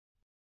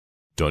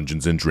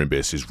Dungeons &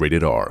 Drimbus is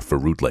rated R for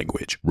rude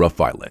language, rough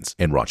violence,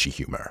 and raunchy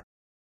humor.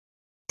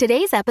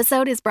 Today's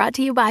episode is brought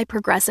to you by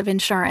Progressive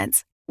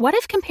Insurance. What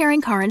if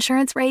comparing car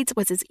insurance rates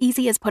was as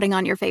easy as putting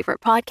on your favorite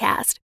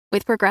podcast?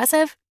 With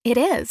Progressive, it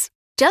is.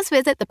 Just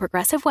visit the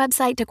Progressive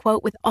website to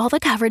quote with all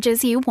the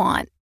coverages you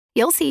want.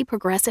 You'll see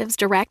Progressive's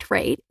direct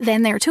rate,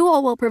 then their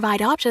tool will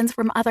provide options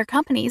from other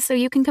companies so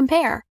you can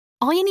compare.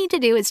 All you need to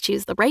do is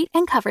choose the rate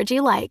and coverage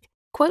you like.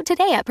 Quote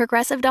today at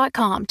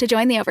Progressive.com to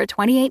join the over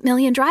 28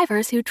 million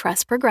drivers who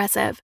trust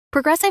Progressive.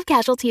 Progressive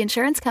Casualty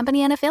Insurance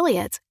Company and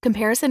Affiliates.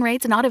 Comparison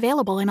rates not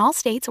available in all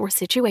states or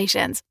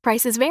situations.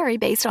 Prices vary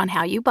based on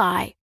how you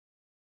buy.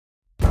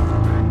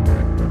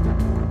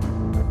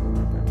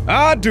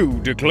 I do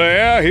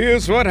declare,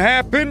 here's what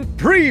happened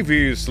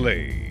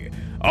previously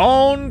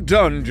on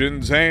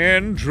Dungeons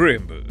and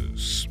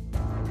Drimbus.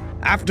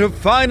 After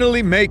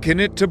finally making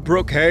it to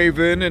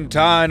Brookhaven and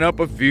tying up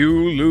a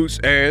few loose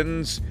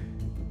ends,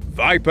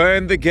 Viper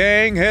and the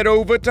gang head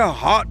over to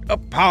Hot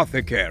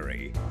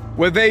Apothecary,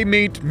 where they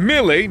meet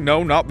Millie,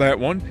 no, not that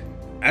one,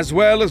 as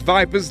well as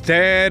Viper's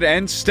dad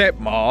and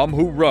stepmom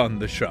who run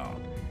the shop.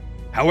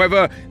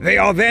 However, they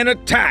are then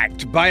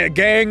attacked by a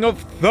gang of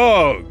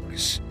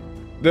thugs.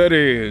 That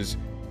is,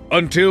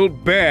 until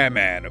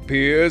Bearman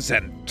appears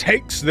and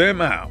takes them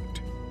out.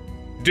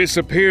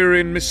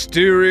 Disappearing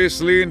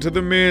mysteriously into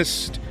the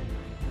mist,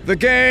 the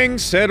gang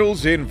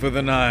settles in for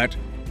the night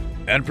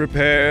and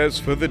prepares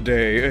for the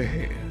day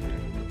ahead.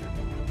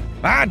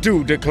 I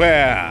do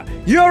declare,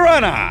 Your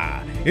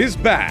Honor is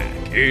back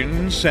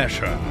in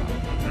session.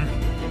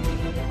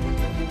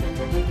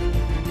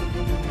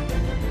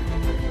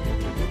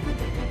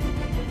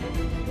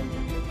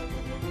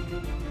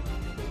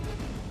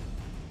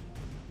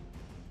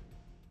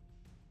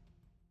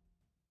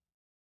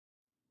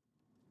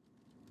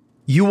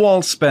 You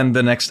all spend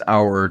the next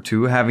hour or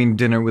two having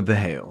dinner with the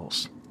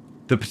Hales.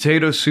 The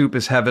potato soup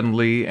is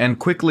heavenly and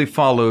quickly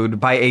followed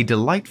by a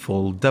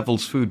delightful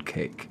devil's food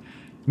cake.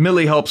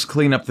 Millie helps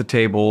clean up the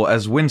table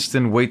as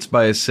Winston waits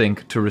by a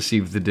sink to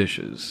receive the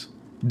dishes.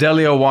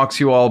 Delia walks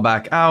you all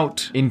back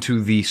out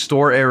into the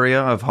store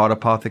area of Hot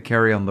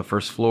Apothecary on the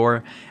first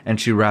floor,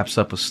 and she wraps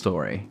up a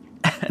story.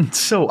 And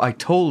so I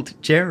told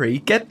Jerry,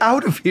 get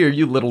out of here,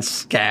 you little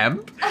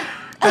scamp.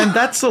 And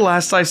that's the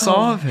last I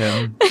saw of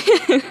him.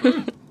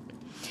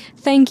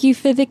 Thank you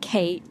for the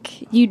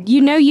cake.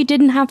 You know you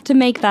didn't have to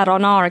make that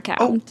on our account.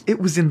 Oh, it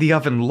was in the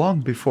oven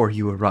long before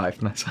you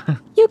arrived, Nessa.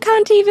 You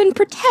can't even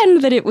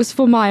pretend that it was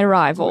for my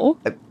arrival.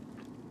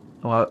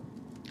 Well,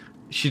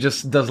 she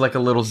just does like a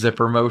little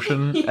zipper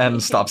motion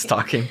and stops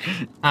talking.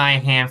 I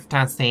have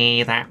to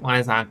say that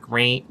was a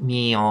great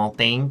meal.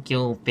 Thank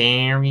you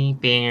very,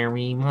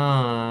 very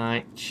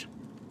much.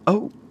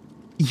 Oh,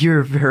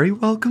 you're very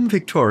welcome,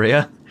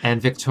 Victoria. And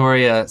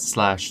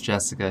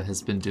Victoria/Jessica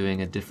has been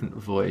doing a different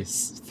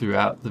voice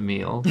throughout the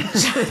meal.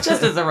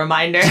 Just as a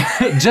reminder.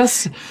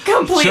 just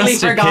completely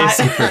forgot. Just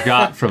in case you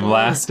forgot from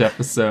last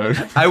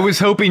episode. I was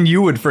hoping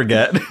you would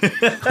forget.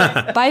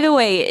 By the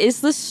way,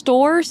 is the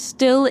store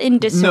still in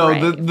disarray?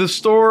 No, the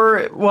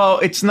store, well,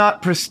 it's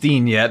not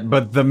pristine yet,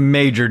 but the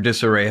major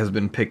disarray has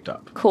been picked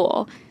up.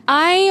 Cool.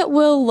 I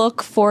will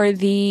look for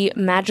the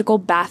magical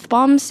bath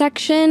bomb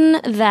section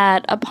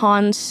that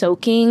upon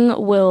soaking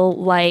will,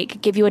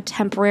 like, give you a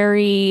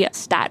temporary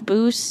stat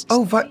boost.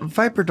 Oh,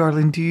 Viper,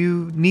 darling, do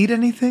you need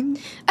anything?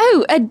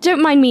 Oh,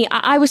 don't mind me.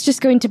 I was just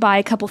going to buy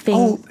a couple things.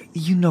 Oh,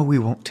 you know we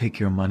won't take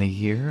your money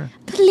here.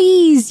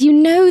 Please, you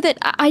know that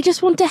I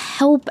just want to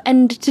help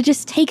and to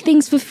just take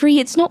things for free.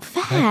 It's not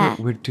fair.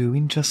 Viper, we're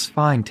doing just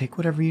fine. Take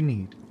whatever you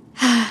need.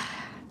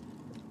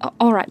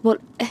 All right, well...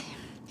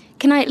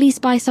 Can I at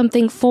least buy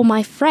something for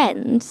my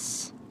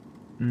friends?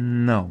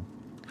 No.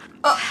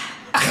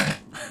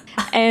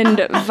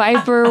 And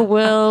Viper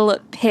will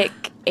pick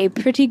a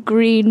pretty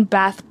green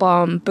bath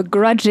bomb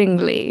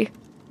begrudgingly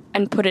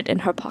and put it in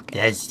her pocket.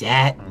 Does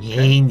that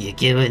mean you're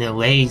giving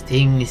away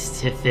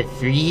things for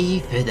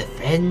free for the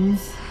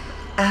friends?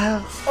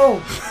 I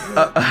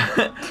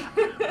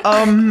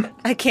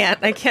can't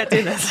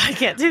do this. I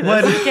can't do this.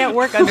 What? I can't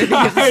work under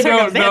these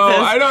circumstances.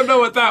 I don't know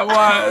what that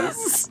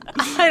was.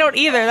 I don't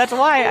either. That's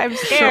why I'm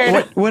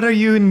scared. So what are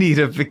you in need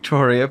of,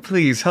 Victoria?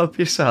 Please, help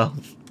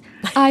yourself.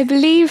 I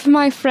believe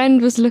my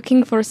friend was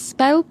looking for a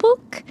spell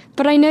book,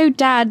 but I know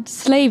Dad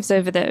slaves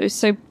over those,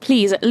 so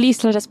please, at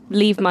least let us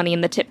leave money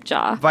in the tip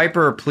jar.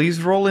 Viper,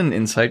 please roll an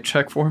insight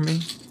check for me.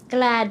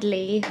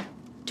 Gladly.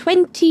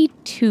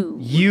 22.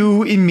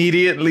 You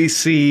immediately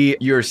see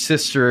your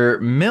sister,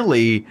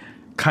 Millie,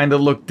 kind of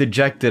look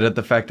dejected at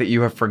the fact that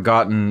you have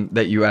forgotten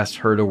that you asked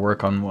her to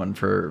work on one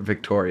for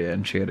Victoria,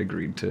 and she had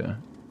agreed to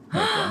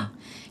help one.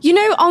 You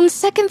know, on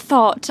second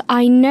thought,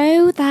 I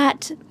know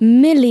that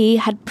Millie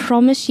had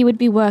promised she would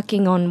be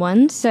working on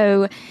one,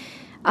 so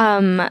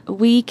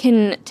we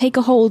can take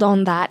a hold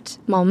on that,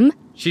 Mom.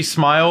 She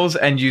smiles,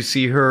 and you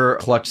see her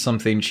clutch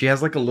something. She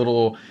has like a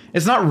little...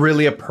 It's not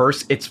really a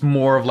purse. It's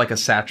more of like a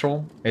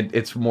satchel.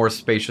 It's more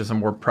spacious and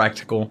more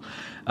practical.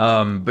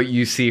 But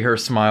you see her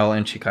smile,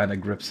 and she kind of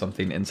grips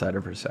something inside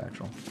of her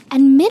satchel.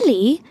 And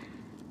Millie,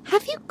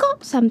 have you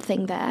got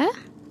something there?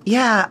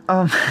 Yeah,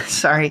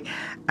 sorry.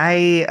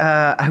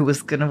 I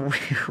was gonna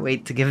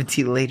wait to give it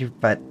to you later,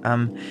 but,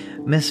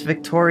 Miss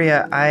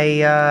Victoria,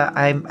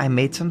 I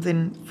made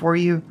something for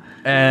you.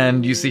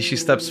 And you see she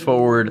steps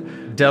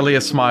forward. Delia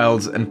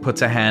smiles and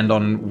puts a hand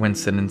on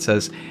Winston and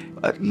says,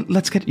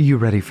 let's get you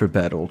ready for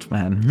bed, old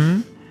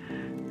man,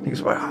 He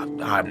goes, well,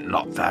 I'm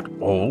not that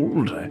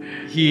old.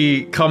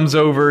 He comes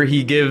over,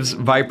 he gives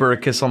Viper a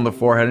kiss on the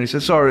forehead, and he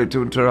says, sorry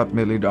to interrupt,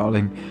 Millie,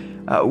 darling.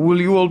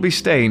 Will you all be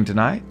staying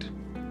tonight?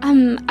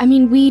 I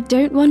mean, we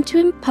don't want to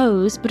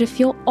impose, but if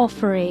you're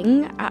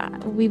offering,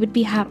 we would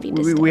be happy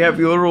to stay. We have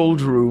your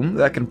old room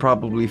that can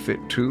probably fit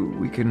two.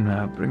 We can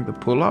bring the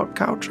pull-out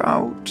couch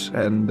out,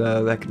 and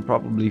that can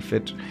probably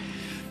fit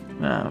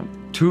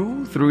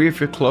 2, 3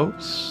 if you're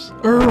close.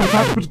 Oh,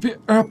 that would be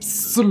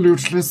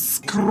absolutely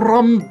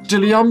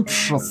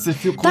scrumdiddlyumptious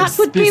if you could. That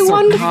would be so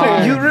wonderful.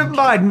 kind. You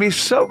remind me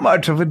so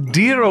much of a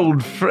dear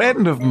old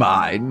friend of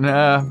mine.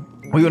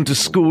 We went to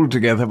school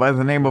together by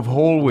the name of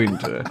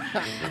Hallwinter.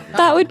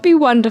 That would be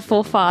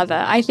wonderful,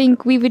 Father. I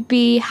think we would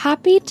be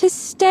happy to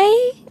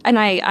stay. And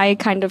I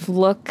kind of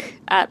look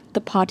at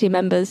the party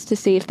members to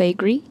see if they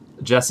agree.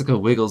 Jessica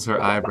wiggles her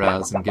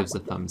eyebrows and gives a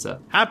thumbs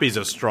up. Happy's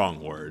a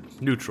strong word.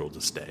 Neutral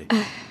to stay.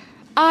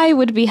 I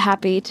would be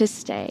happy to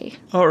stay.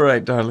 All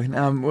right, darling.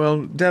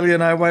 Well, Delia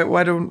and I,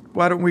 why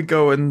don't we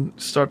go and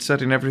start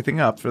setting everything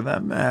up for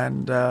them?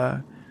 And,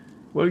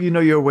 well, you know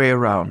your way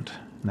around,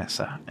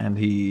 Nessa. And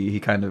he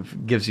kind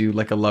of gives you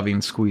like a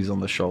loving squeeze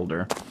on the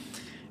shoulder.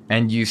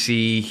 And you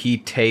see he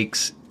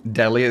takes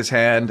Delia's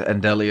hand,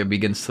 and Delia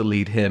begins to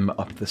lead him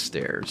up the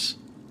stairs.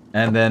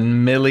 And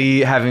then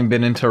Millie, having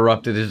been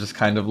interrupted, is just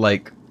kind of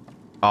like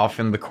off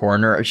in the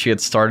corner. She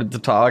had started to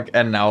talk,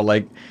 and now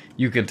like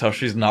you can tell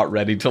she's not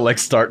ready to like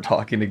start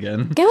talking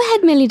again. Go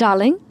ahead, Millie,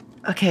 darling.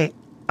 Okay,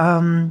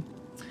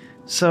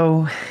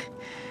 so,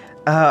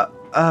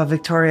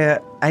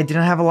 Victoria, I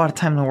didn't have a lot of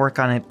time to work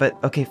on it,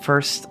 but okay,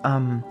 first,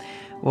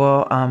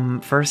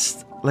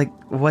 like,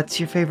 what's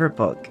your favorite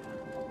book?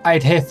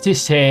 I'd have to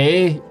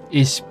say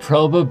it's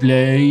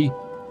probably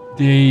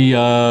the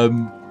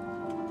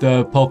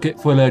Pocket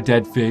Full of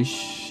Dead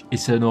Fish.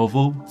 It's a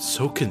novel.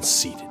 So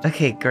conceited.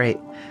 Okay, great.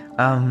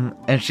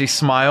 And she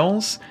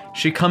smiles.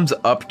 She comes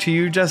up to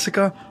you,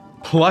 Jessica,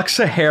 plucks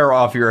a hair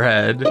off your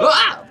head,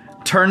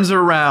 turns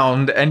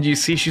around, and you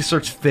see she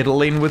starts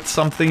fiddling with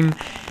something,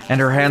 and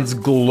her hands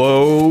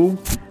glow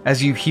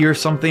as you hear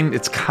something.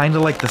 It's kind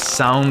of like the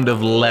sound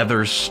of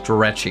leather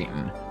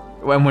stretching.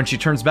 And when she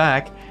turns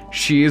back,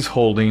 she is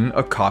holding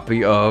a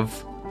copy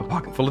of A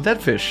Pocket Full of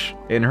Dead Fish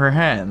in her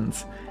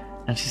hands.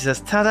 And she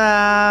says,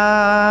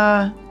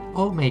 ta-da!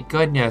 Oh my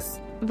goodness.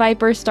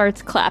 Viper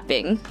starts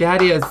clapping.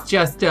 That is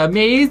just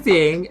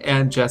amazing.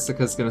 And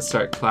Jessica's gonna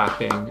start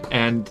clapping.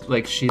 And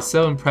like she's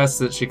so impressed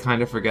that she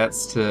kind of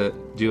forgets to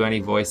do any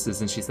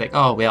voices. And she's like,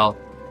 oh, well,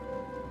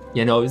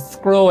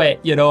 screw it.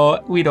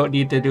 We don't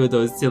need to do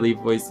those silly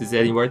voices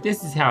anymore.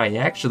 This is how I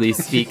actually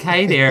speak.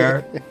 Hi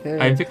there.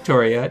 I'm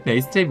Victoria.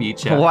 Nice to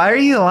meet you. Why are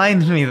you lying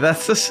to me?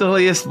 That's the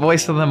silliest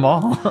voice of them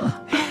all.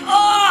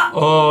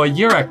 Oh,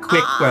 you're a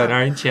quick one,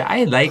 aren't you?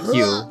 I like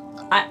you.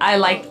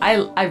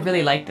 I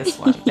really like this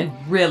one. I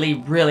really,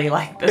 really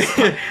like this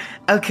one.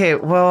 Okay,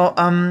 well,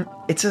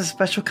 it's a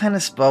special kind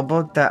of spell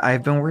book that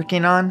I've been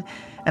working on,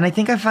 and I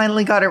think I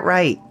finally got it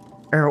right.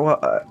 Or,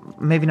 well,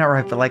 maybe not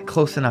right, but like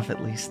close enough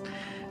at least.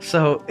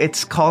 So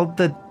it's called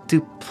the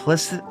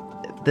Duplicitous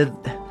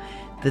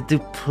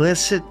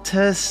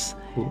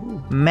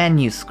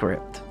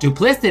Manuscript.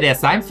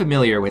 Duplicitous, I'm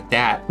familiar with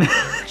that.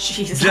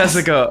 Jesus.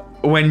 Jessica,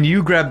 when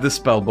you grab the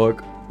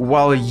spellbook,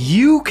 while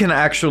you can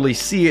actually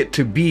see it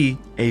to be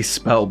a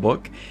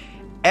spellbook,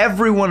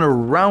 everyone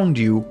around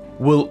you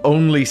will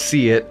only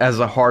see it as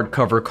a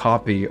hardcover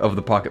copy of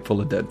The Pocket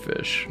Full of Dead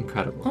Fish.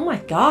 Incredible. Oh my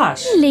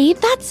gosh. Millie,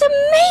 that's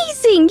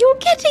amazing. You're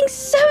getting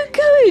so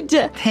good.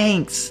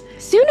 Thanks.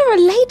 Sooner or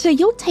later,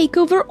 you'll take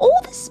over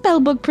all the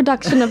spellbook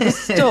production of the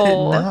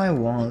store. No, I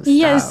won't.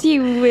 Yes, Stop.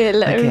 you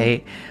will.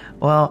 Okay,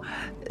 well,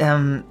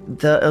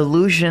 the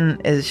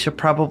illusion should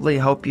probably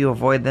help you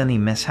avoid any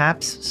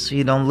mishaps so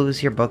you don't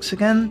lose your books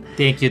again.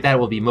 Thank you. That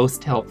will be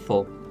most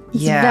helpful.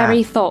 It's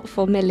very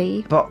thoughtful,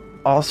 Millie. But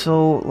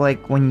also,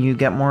 like, when you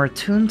get more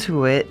attuned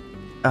to it,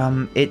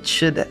 it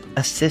should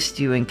assist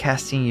you in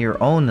casting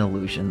your own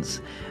illusions.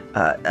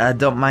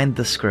 Don't mind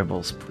the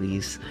scribbles,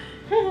 please.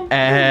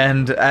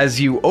 And as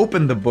you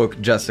open the book,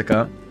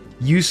 Jessica,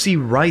 you see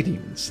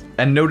writings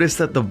and notice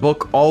that the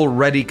book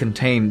already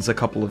contains a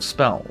couple of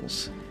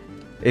spells.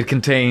 It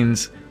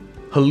contains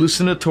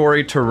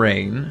hallucinatory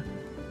terrain,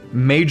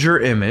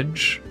 major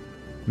image,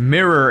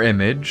 mirror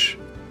image,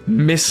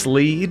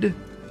 mislead,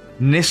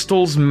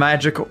 Nistel's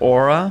magic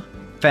aura,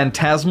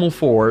 phantasmal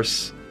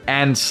force,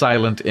 and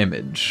silent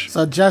image.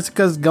 So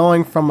Jessica's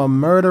going from a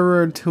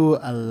murderer to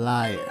a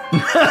liar.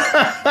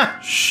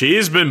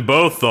 She's been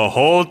both the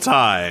whole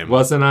time.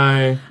 Wasn't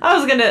I? I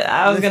was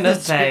gonna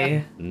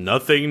say.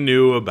 Nothing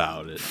new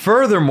about it.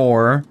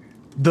 Furthermore,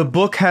 the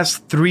book has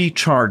 3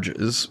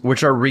 charges,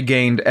 which are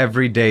regained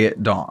every day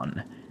at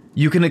dawn.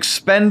 You can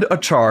expend a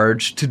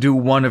charge to do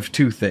one of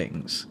 2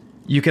 things.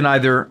 You can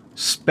either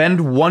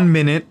spend 1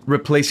 minute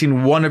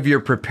replacing one of your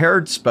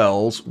prepared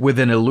spells with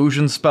an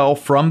illusion spell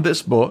from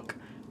this book,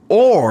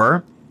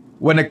 or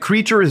when a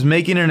creature is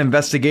making an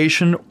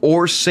investigation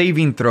or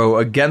saving throw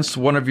against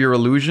one of your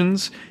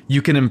illusions,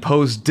 you can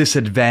impose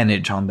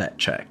disadvantage on that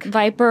check.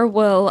 Viper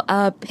will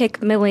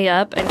pick Millie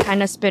up and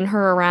kind of spin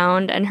her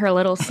around, and her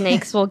little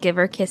snakes will give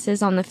her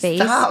kisses on the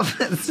face. Stop.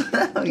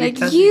 Like,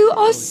 you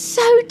are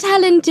so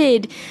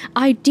talented.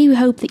 I do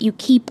hope that you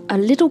keep a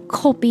little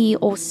copy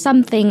or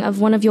something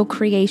of one of your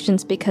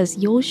creations, because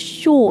you're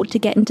sure to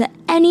get into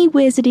any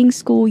wizarding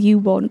school you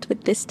want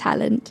with this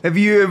talent. Have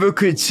you ever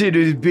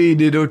considered being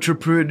an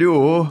entrepreneur?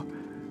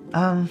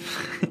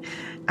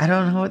 I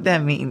don't know what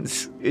that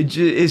means.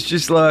 It's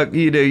just like,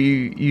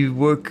 you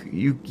work,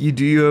 you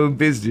do your own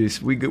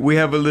business. We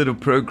have a little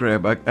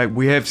program.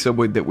 We have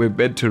someone that we're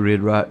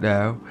mentoring right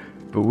now,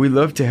 but we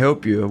love to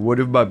help you. One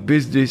of my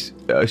business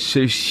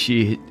associates,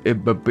 he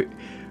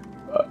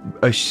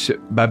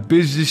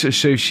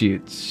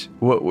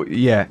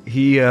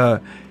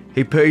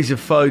pays a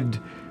fund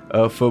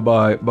for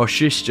my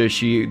sister.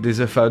 There's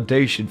a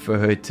foundation for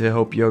her to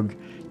help young,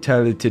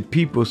 talented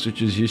people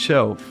such as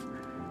yourself.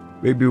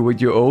 Maybe when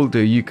you're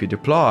older, you could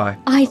apply.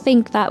 I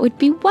think that would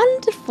be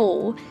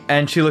wonderful.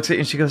 And she looks at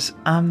you and she goes,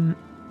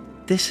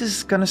 this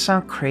is gonna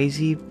sound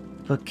crazy,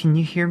 but can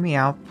you hear me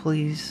out,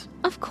 please?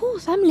 Of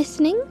course, I'm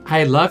listening.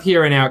 I love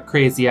hearing out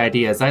crazy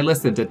ideas. I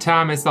listen to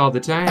Thomas all the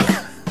time.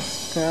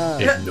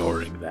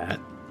 Ignoring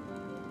that.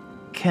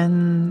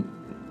 Can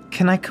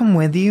I come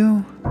with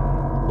you?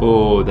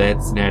 Oh,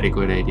 that's not a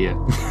good idea.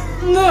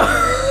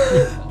 No.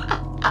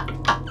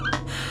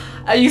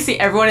 You see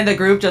everyone in the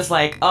group just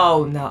like,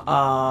 oh no,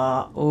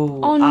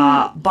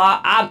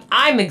 but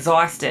I'm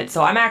exhausted,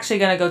 so I'm actually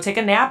gonna go take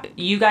a nap.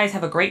 You guys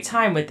have a great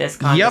time with this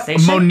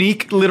conversation. Yep,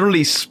 Monique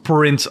literally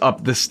sprints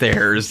up the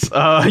stairs.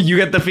 You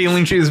get the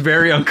feeling she is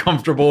very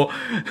uncomfortable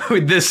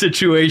with this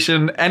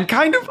situation, and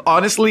kind of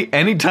honestly,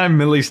 anytime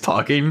Millie's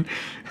talking,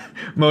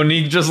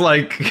 Monique just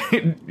like,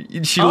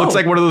 she looks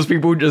like one of those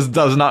people who just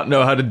does not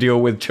know how to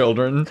deal with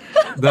children.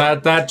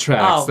 That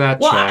tracks.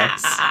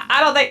 Tracks.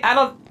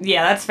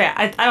 Yeah, that's fair.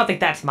 I don't think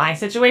that's my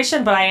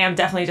situation, but I am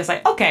definitely just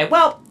like, okay,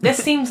 well, this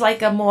seems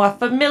like a more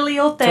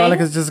familial thing.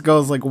 Veronica just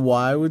goes like,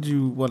 why would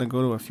you want to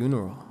go to a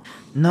funeral?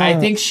 No. I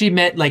think she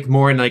meant like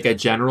more in like a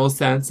general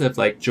sense of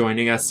like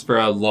joining us for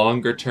a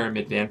longer term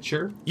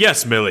adventure.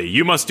 Yes, Millie,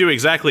 you must do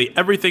exactly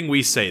everything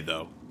we say,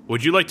 though.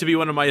 Would you like to be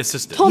one of my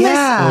assistants? Thomas,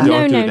 Yeah.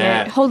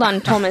 no. Hold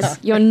on, Thomas.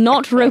 You're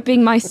not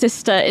roping my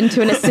sister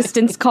into an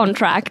assistance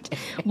contract.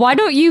 Why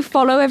don't you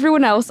follow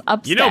everyone else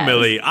upstairs? You know,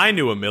 Millie, I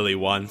knew a Millie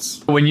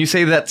once. When you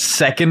say that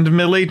second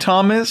Millie,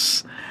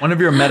 Thomas, one of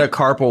your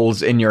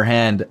metacarpals in your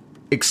hand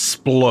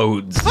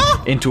explodes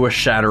into a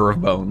shatter of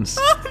bones.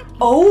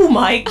 Oh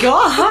my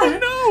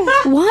god!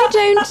 Why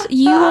don't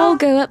you all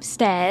go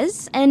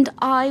upstairs and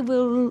I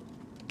will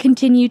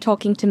continue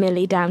talking to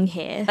Millie down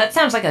here. That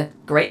sounds like a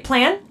great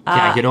plan.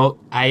 Yeah, you know,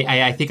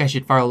 I think I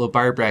should follow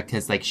Barbara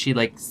because like she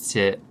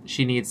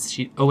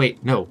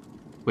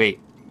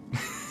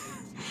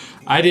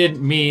I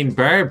didn't mean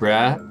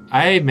Barbara.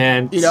 I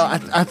meant... You know,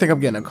 I think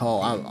I'm getting a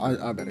call.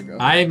 I better go.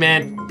 I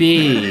meant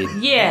B.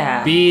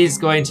 Yeah. B's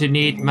going to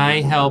need my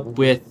help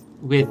with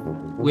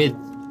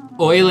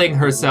oiling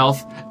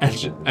herself,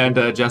 and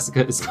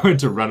Jessica is going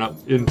to run up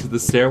into the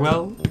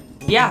stairwell.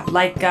 Yeah,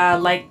 like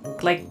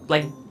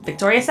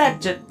Victoria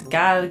said, just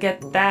gotta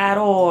get that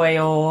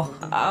oil.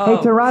 Hey,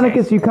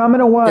 Tyrannicus, you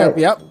coming or what?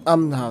 Yep.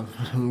 I'm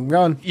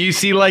gone. You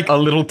see like a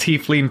little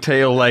tiefling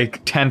tail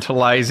like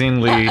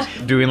tantalizingly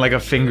doing like a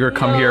finger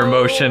come here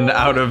motion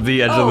out of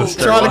the edge of the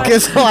stairwell.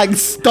 Tyrannicus like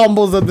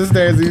stumbles up the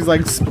stairs. He's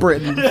like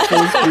sprinting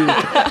full speed.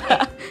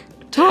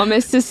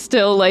 Thomas is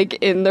still like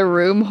in the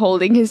room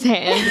holding his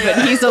hand,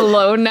 but he's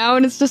alone now,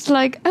 and it's just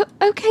like, oh,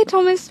 okay,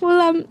 Thomas,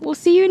 we'll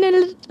see you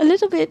in a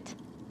little bit.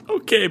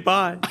 Okay,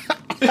 bye.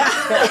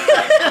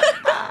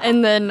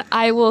 And then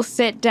I will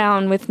sit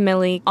down with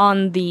Millie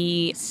on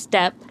the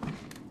step.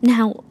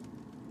 Now,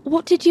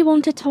 what did you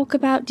want to talk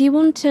about?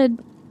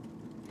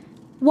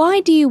 Why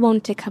do you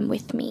want to come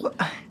with me?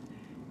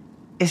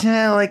 Isn't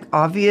it like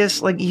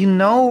obvious? Like,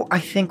 I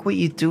think what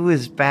you do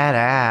is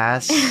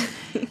badass.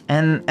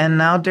 and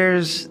now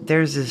there's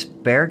this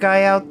bear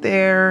guy out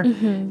there,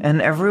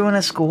 and everyone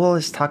at school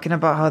is talking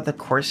about how the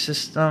court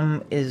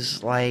system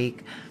is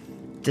like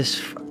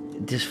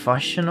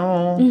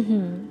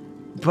dysfunctional.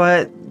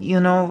 But,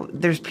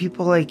 there's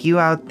people like you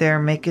out there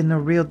making a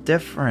real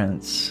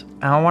difference.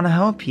 I want to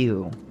help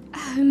you.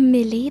 Oh,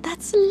 Millie,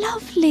 that's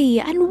lovely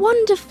and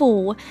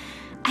wonderful.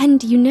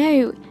 And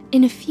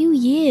in a few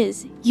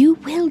years, you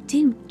will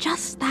do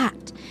just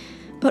that.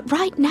 But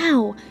right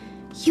now,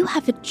 you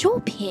have a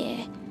job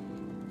here.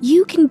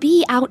 You can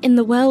be out in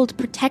the world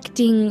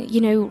protecting,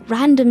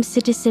 random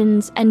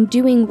citizens and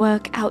doing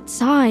work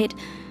outside.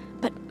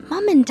 But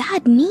Mum and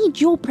Dad need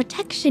your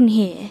protection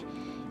here.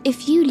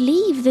 If you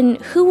leave, then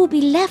who will be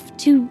left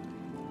to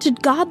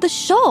guard the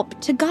shop,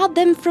 to guard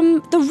them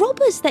from the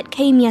robbers that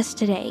came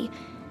yesterday?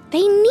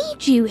 They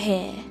need you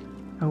here.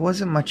 I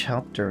wasn't much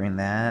help during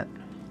that.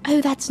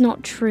 Oh, that's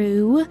not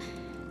true.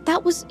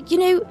 That was,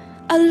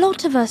 a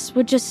lot of us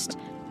were just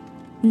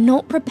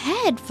not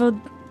prepared for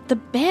the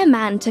bear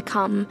man to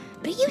come.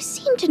 But you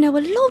seem to know a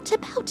lot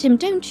about him,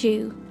 don't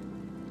you?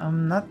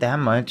 Not that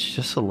much,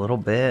 just a little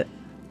bit.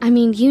 I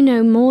mean, you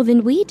know more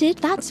than we did,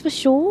 that's for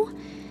sure.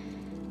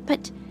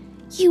 But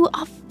you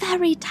are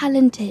very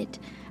talented,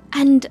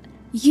 and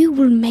you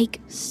will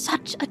make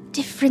such a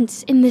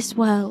difference in this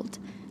world.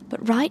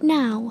 But right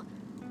now,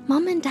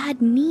 Mum and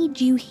Dad need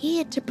you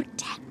here to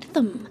protect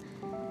them.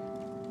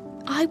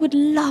 I would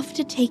love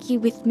to take you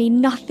with me,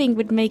 nothing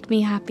would make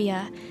me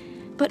happier.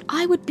 But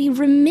I would be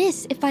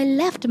remiss if I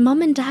left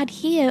Mum and Dad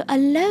here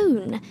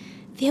alone.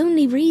 The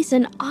only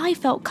reason I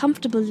felt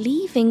comfortable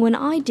leaving when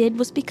I did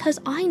was because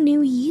I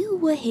knew you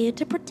were here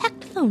to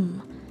protect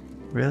them.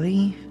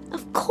 Really?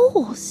 Of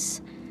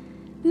course.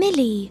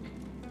 Millie,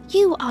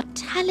 you are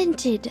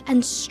talented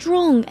and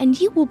strong, and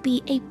you will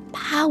be a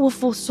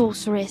powerful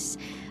sorceress.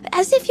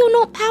 As if you're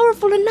not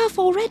powerful enough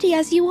already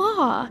as you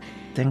are.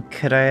 Then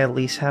could I at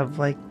least have,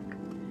 like,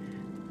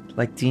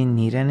 do you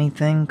need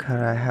anything? Could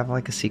I have,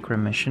 a secret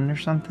mission or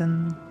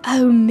something?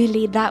 Oh,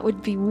 Millie, that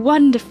would be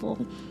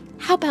wonderful.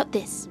 How about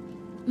this?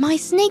 My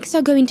snakes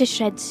are going to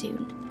shed soon.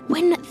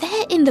 When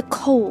they're in the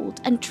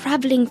cold and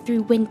traveling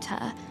through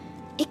winter,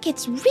 it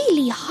gets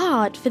really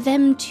hard for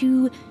them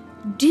to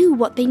do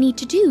what they need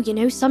to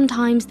do.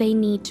 Sometimes they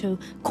need to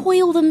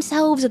coil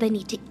themselves, or they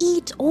need to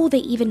eat, or they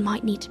even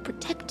might need to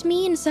protect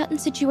me in certain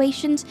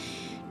situations.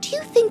 Do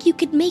you think you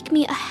could make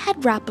me a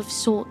head wrap of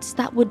sorts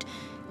that would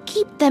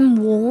keep them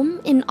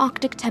warm in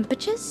Arctic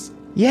temperatures?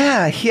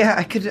 Yeah,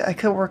 I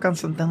could work on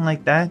something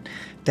like that.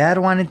 Dad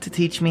wanted to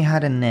teach me how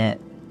to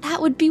knit. That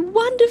would be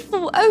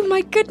wonderful. Oh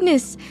my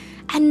goodness.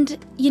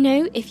 And,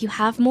 if you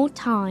have more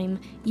time,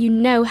 you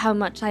know how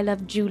much I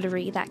love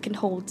jewelry that can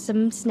hold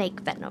some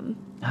snake venom.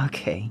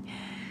 Okay.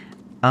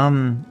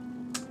 And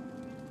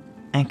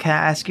can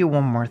I ask you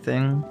one more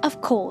thing?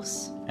 Of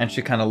course. And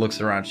she kind of looks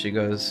around. She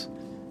goes,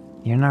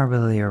 "You're not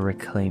really a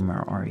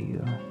reclaimer, are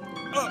you?"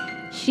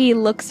 She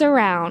looks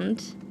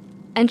around,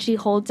 and she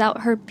holds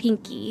out her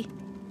pinky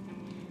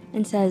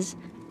and says,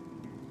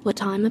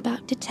 "What I'm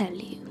about to tell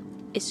you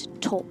is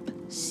top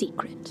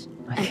secret.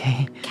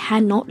 Okay. And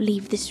cannot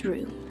leave this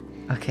room.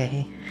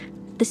 Okay.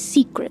 The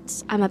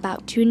secrets I'm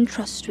about to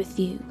entrust with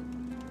you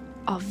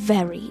are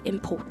very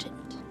important."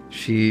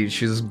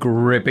 She's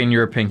gripping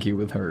your pinky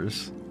with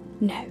hers.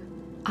 No,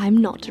 I'm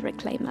not a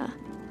reclaimer.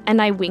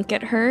 And I wink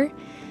at her.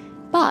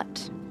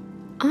 But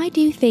I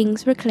do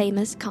things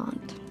reclaimers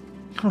can't.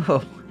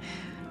 Oh,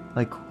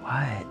 like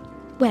what?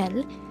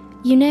 Well,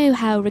 you know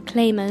how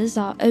reclaimers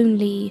are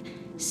only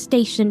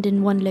stationed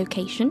in one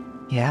location?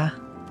 Yeah?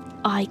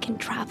 I can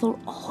travel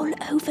all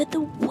over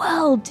the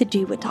world to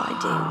do what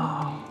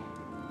I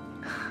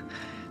do.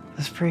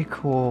 That's pretty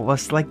cool.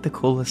 What's the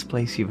coolest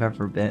place you've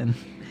ever been?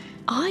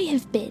 I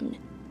have been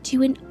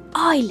to an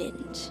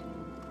island.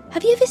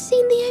 Have you ever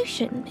seen the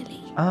ocean,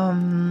 Millie?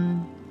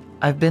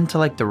 I've been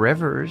to the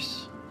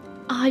rivers.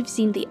 I've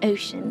seen the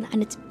ocean,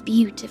 and it's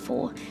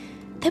beautiful.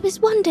 There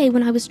was one day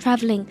when I was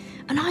traveling,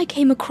 and I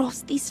came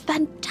across these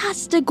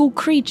fantastical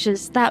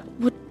creatures that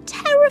were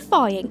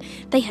terrifying.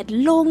 They had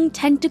long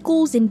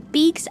tentacles and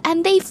beaks,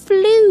 and they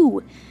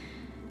flew.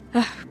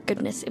 Oh,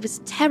 goodness, it was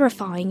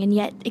terrifying and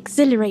yet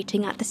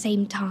exhilarating at the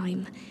same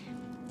time.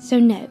 So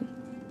no,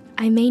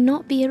 I may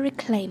not be a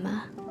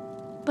reclaimer,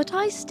 but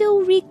I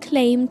still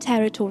reclaim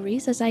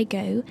territories as I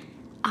go.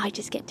 I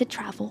just get to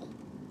travel.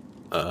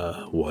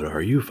 What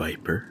are you,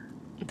 Viper?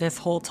 This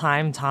whole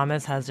time,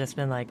 Thomas has just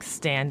been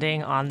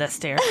standing on the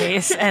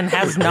staircase and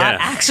has not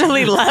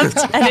actually left,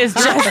 and is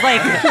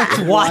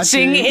just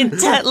watching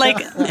intent,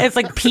 it's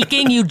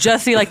peeking. You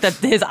just see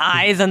his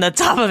eyes and the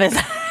top of his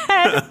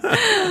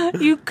head.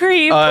 You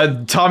creep.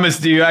 Thomas,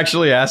 do you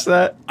actually ask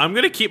that? I'm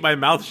gonna keep my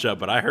mouth shut,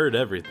 but I heard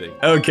everything.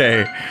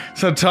 Okay,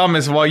 so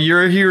Thomas, while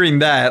you're hearing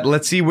that,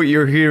 let's see what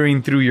you're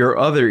hearing through your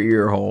other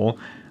ear hole.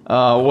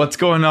 What's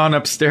going on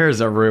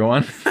upstairs,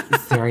 everyone?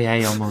 Sorry,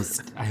 I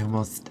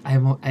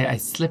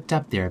slipped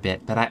up there a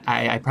bit, but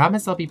I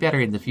promise I'll be better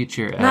in the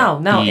future. No,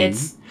 Bean.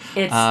 it's.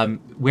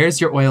 Where's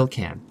your oil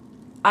can?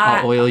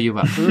 I'll oil you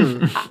up.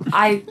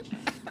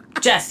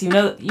 Jess, you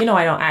know,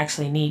 I don't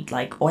actually need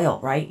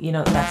oil, right?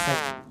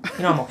 That's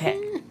I'm okay.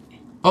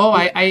 Oh,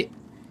 I.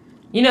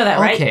 You know that,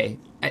 right? Okay.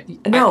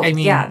 No, I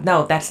mean,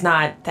 that's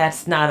not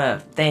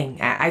a thing.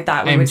 I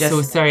thought we I'm would just.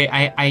 so sorry.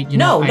 I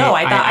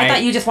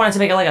thought you just wanted to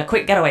make a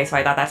quick getaway, so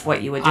I thought that's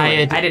what you would do.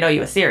 I didn't know you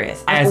were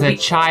serious. As a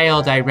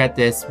child, I read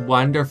this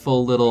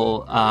wonderful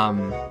little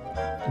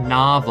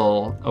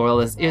novel,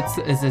 or it's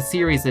a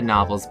series of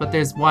novels, but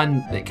there's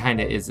one that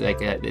kind of is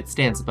it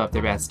stands above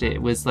the rest.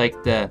 It was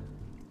the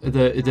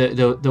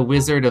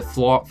Wizard of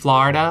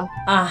Florida.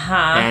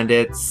 And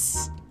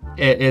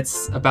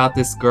it's about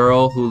this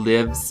girl who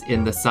lives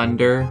in the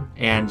Sunder,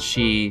 and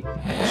she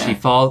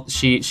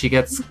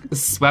gets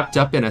swept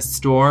up in a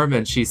storm,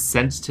 and she's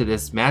sent to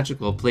this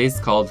magical place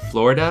called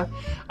Florida.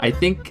 I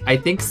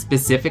think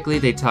specifically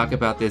they talk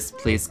about this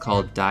place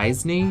called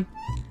Disney.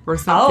 or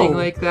something Oh.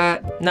 like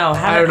that. No,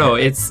 I don't know.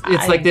 It's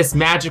like this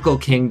magical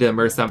kingdom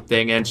or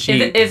something, and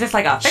she Is this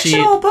like a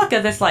fictional book?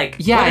 Is this like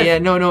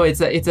No,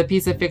 it's a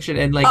piece of fiction,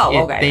 and like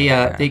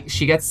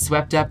she gets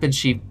swept up, and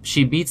she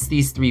meets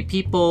these three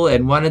people,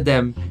 and one of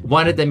them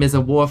is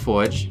a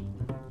warforge.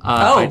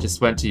 I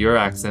just went to your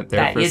accent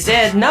there. That you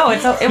did. No,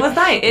 it was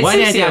nice. It one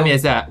suits of you.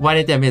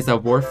 them is a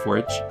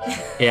warforge,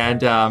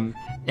 and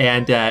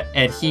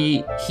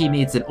he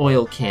needs an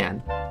oil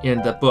can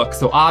in the book.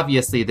 So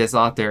obviously this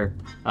author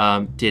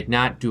did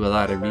not do a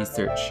lot of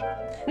research.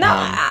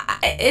 No,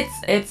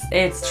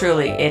 it's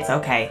truly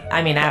okay.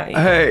 I mean,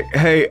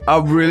 Hey,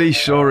 I'm really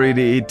sorry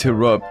to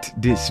interrupt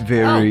this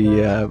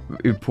very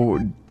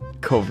important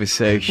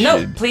conversation.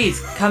 No,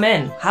 please come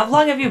in. How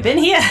long have you been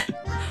here?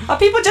 Are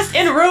people just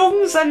in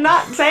rooms and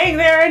not saying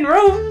they're in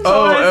rooms?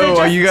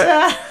 Are you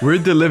guys? We're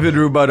in the living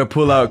room on a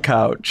pull-out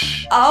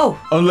couch. Oh.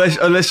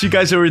 Unless you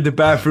guys are in the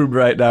bathroom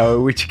right now,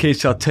 in which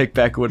case I'll take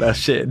back what I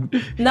said.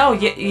 No,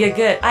 you're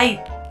good.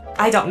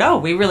 I don't know.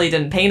 We really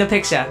didn't paint a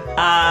picture.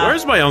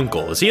 Where's my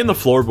uncle? Is he in the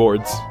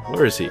floorboards?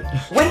 Where is he?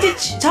 When did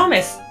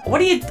Thomas? Where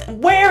is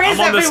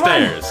I'm on everyone?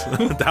 the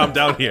stairs.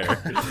 down here.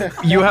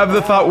 You have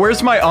the thought,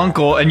 where's my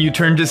uncle? And you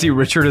turn to see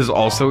Richard is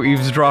also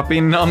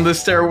eavesdropping on the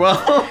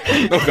stairwell.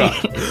 Oh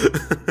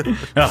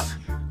god.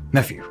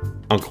 Nephew.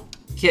 Uncle.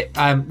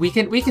 Yeah, we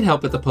can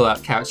help with the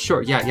pull-out couch.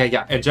 Sure,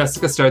 yeah. And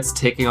Jessica starts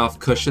taking off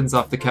cushions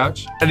off the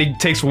couch. And he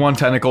takes one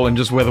tentacle and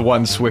just with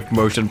one swift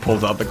motion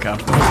pulls out the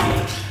couch.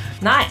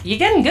 You're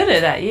getting good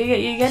at that. You're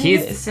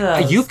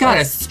getting You've got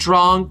a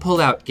strong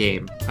pull-out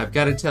game, I've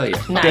got to tell you.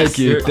 Nice.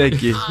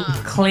 Thank you.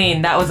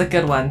 Clean. That was a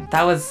good one.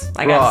 That was,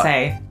 I gotta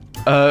say.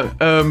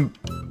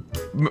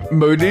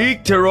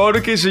 Monique,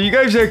 Teronicus, are you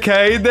guys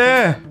okay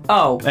there?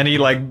 Oh. And he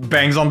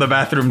bangs on the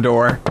bathroom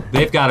door.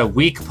 They've got a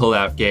weak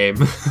pull-out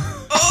game.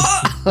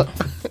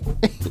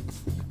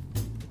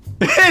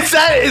 Is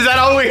that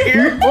all we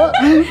hear?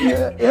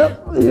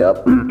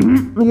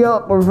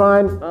 Yep, we're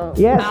fine.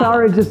 Yeah,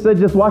 sorry,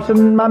 just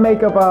washing my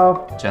makeup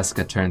off.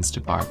 Jessica turns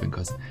to Barb and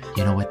goes,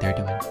 you know what they're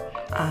doing?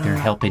 They're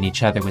helping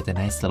each other with a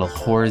nice little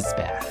whore's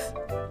bath.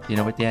 You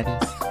know what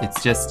that is?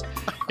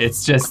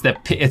 It's just the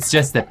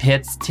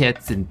pits,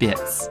 tits, and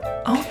bits.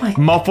 Oh my.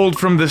 Muffled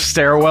from the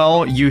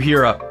stairwell, you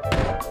hear a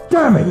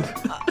Damn it!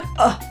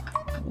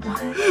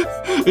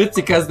 It's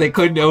because they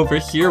couldn't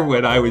overhear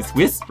what I was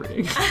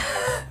whispering.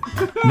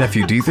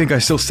 Nephew, do you think I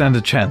still stand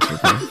a chance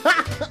with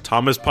you?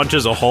 Thomas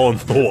punches a hole in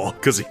the wall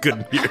because he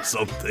couldn't hear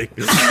something.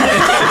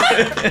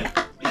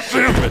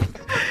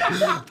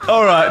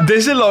 All right,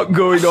 there's a lot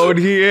going on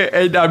here,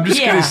 and I'm just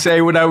gonna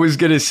say what I was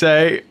gonna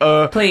say.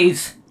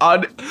 Please.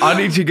 I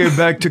need to go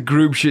back to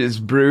Groupshit's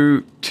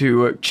Brew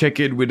to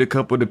check in with a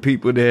couple of the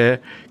people there,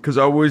 because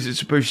I wasn't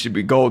supposed to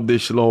be gone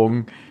this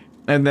long,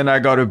 and then I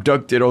got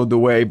abducted on the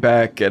way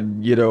back,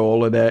 and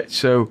all of that.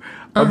 So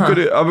I'm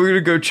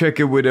gonna go check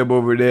in with them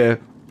over there.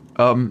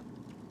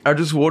 I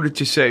just wanted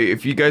to say,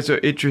 if you guys are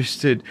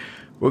interested,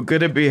 we're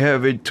gonna be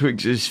having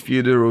Twix's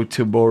funeral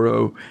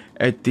tomorrow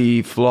at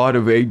the Flight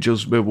of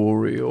Angels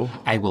Memorial.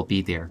 I will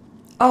be there.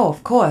 Oh,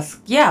 of course.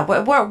 Yeah,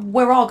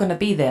 we're all gonna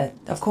be there,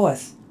 of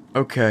course.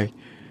 Okay.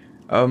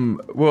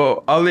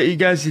 Well, I'll let you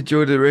guys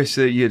enjoy the rest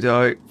of your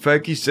night.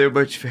 Thank you so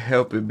much for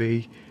helping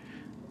me.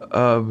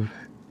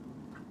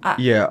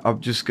 Yeah,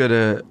 I'm just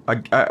gonna...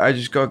 I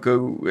just gotta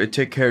go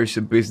take care of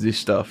some business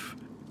stuff.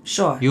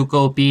 Sure. You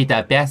go be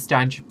the best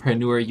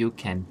entrepreneur you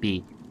can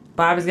be.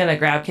 Barb is gonna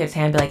grab Kip's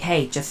hand and be like,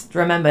 hey, just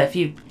remember, if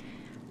you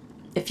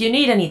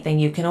need anything,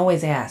 you can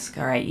always ask,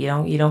 all right? You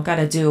don't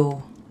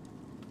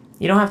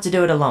have to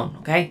do it alone,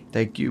 okay?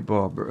 Thank you,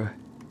 Barbara.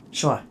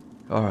 Sure.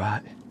 All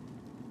right.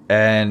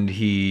 And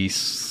he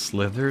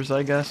slithers,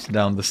 I guess,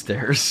 down the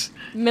stairs.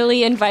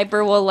 Millie and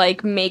Viper will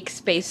make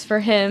space for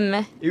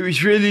him. It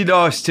was really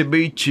nice to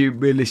meet you,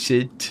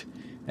 Millicent.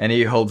 And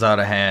he holds out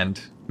a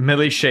hand.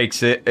 Millie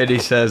shakes it, and he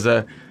says,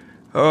 oh,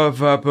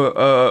 Viper,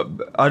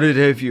 I don't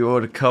know if you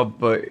want to come,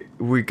 but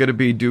we're going to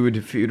be doing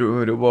the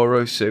funeral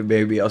tomorrow, so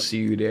maybe I'll see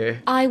you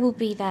there. I will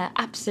be there,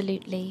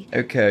 absolutely.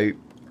 Okay.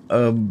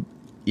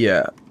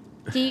 Yeah.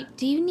 Do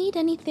you need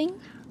anything?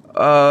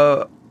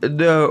 No,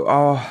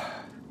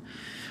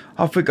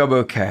 I think I'm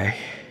okay.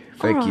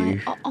 Thank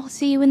you. I'll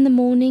see you in the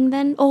morning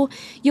then. Or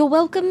you're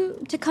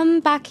welcome to come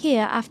back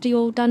here after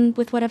you're done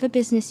with whatever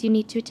business you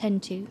need to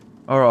attend to.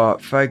 All right,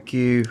 thank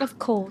you. Of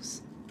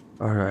course.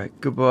 All right,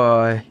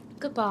 goodbye.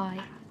 Goodbye.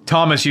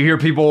 Thomas, you hear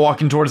people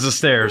walking towards the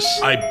stairs.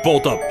 I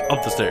bolt up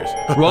the stairs.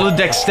 Roll a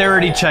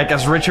dexterity check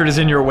as Richard is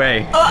in your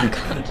way.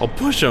 I'll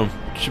push him.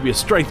 Should be a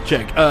strength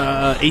check. 18.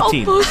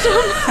 I'll push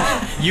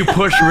him. You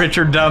push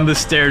Richard down the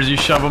stairs, you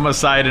shove him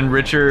aside, and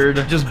Richard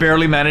just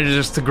barely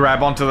manages to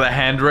grab onto the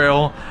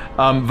handrail.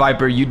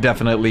 Viper, you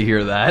definitely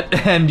hear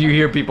that. And you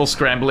hear people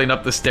scrambling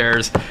up the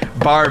stairs.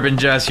 Barb and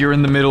Jess, you're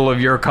in the middle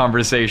of your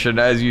conversation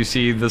as you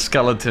see the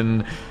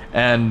skeleton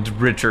and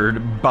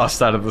Richard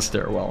bust out of the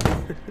stairwell.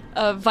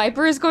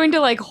 Viper is going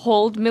to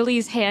hold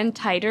Millie's hand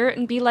tighter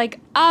and be like,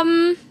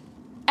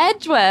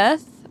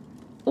 Edgeworth,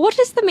 what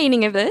is the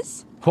meaning of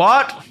this?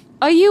 What?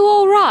 Are you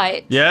all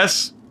right?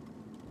 Yes?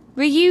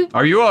 Were you...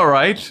 Are you all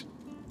right?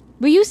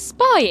 Were you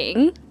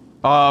spying?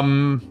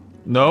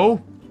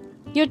 No?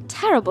 You're a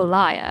terrible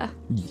liar.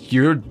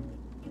 Your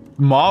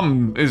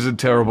mom is a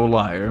terrible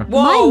liar.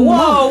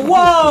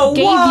 Whoa!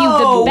 Gave you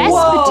the best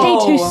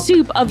potato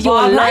soup of your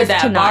Barb heard life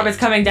that. tonight. Barb is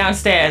coming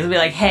downstairs and be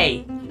like,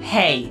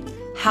 hey,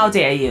 how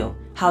dare you?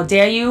 How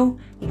dare you?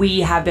 We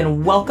have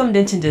been welcomed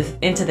into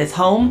this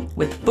home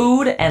with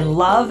food and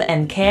love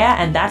and care,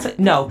 and that's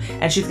no.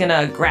 And she's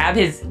gonna grab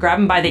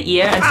him by the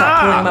ear and start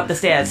pulling him up the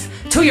stairs.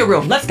 To your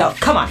room, let's go,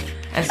 come on.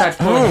 And starts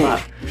pulling him up.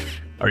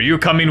 Are you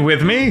coming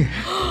with me?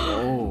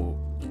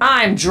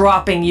 I'm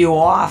dropping you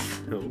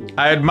off.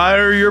 I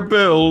admire your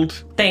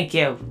build. Thank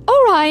you.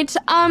 All right,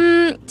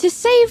 to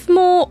save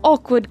more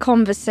awkward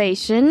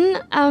conversation,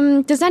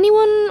 why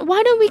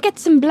don't we get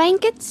some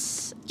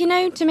blankets,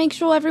 to make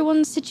sure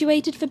everyone's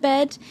situated for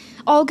bed?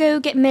 I'll go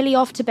get Millie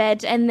off to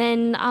bed, and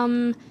then,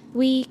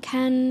 we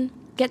can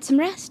get some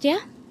rest, yeah?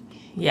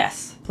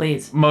 Yes,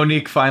 please.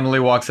 Monique finally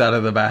walks out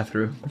of the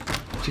bathroom.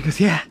 She goes,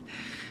 yeah,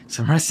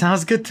 some rest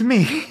sounds good to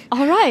me.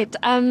 All right,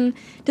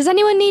 does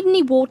anyone need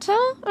any water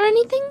or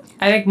anything?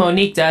 I think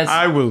Monique does.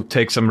 I will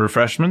take some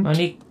refreshment.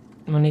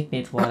 Monique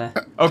needs water.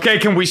 Okay,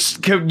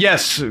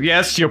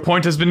 yes, your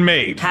point has been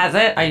made. Has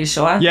it? Are you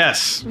sure?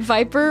 Yes.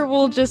 Viper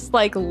will just,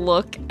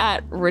 look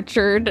at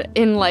Richard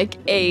in,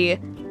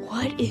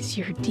 what is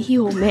your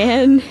deal,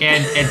 man?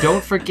 And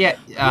don't forget,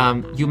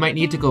 you might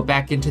need to go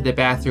back into the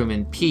bathroom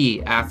and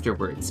pee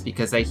afterwards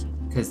because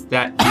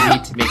that you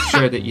need to make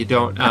sure that you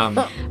don't.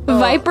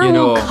 Viper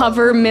will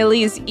cover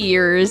Millie's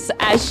ears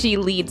as she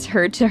leads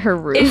her to her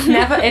room.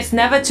 It's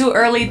never too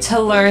early to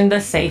learn the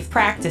safe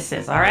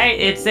practices. All right,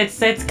 it's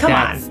come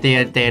on.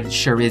 That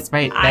sure is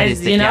right. That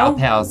is the Gal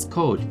Pals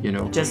code.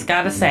 Just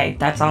gotta say.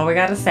 That's all we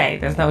gotta say.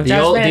 There's no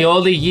judgment. The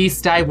only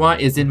yeast I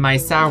want is in my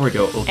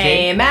sourdough.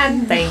 Okay.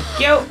 Amen. Thank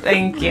you.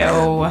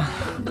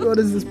 What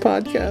is this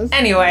podcast?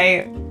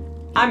 Anyway.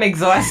 I'm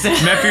exhausted.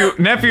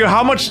 Nephew,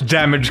 how much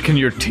damage can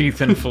your teeth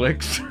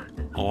inflict?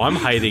 Oh, I'm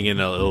hiding in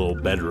a little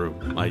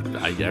bedroom. I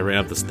ran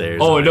up the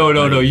stairs. Oh,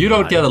 no. You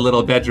don't get a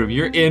little bedroom.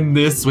 You're in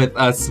this with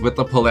us with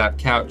the pull-out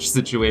couch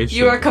situation.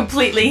 You are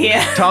completely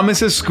here.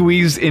 Thomas is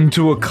squeezed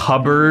into a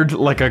cupboard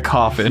like a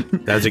coffin.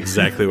 That's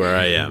exactly where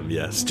I am,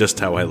 yes. Just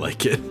how I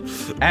like it.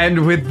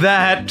 And with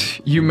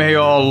that, you may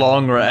all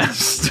long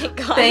rest.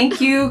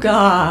 Thank you,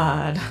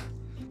 God.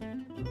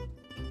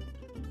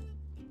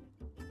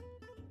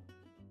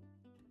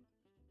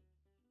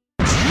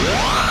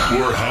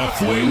 We're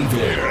halfway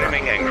there.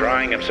 Screaming and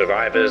crying of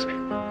survivors,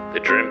 the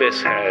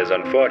Drimbus has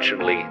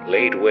unfortunately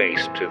laid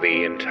waste to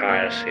the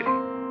entire city.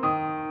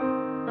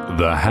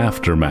 The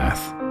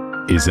aftermath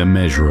is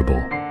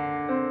immeasurable.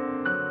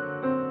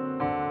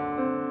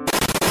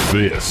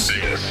 This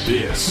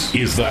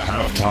is the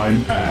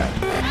halftime ad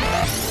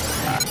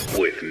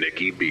with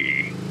Nikki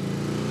B.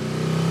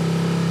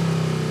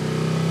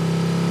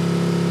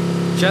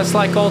 Just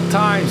like old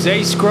times,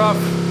 eh, Scruff?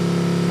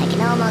 I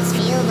can almost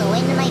feel the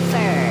wind in my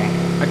fur.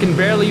 I can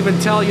barely even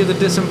tell you're the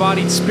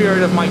disembodied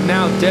spirit of my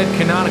now dead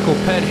canonical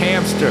pet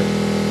hamster.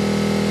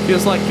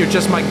 Feels like you're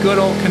just my good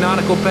old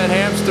canonical pet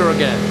hamster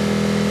again.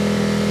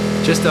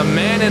 Just a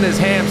man and his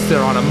hamster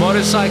on a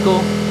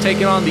motorcycle,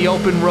 taking on the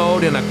open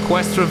road in a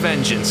quest for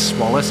vengeance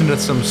while listening to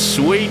some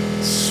sweet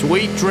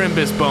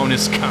Drimbus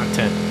bonus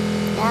content.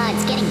 Oh,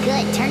 it's getting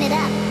good. Turn it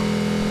up.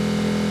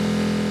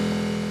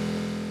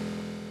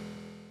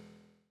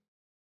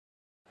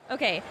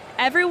 Okay,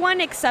 everyone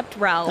except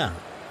Ralph. Huh.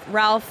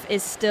 Ralph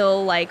is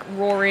still,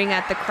 roaring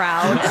at the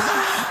crowd.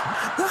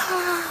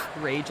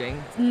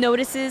 Raging.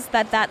 Notices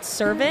that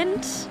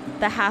servant,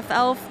 the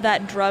half-elf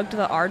that drugged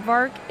the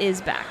aardvark, is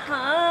back.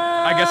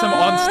 I guess I'm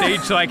on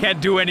stage, so I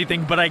can't do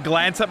anything, but I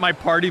glance at my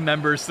party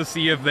members to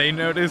see if they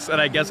notice, and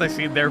I guess I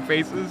see their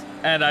faces,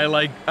 and I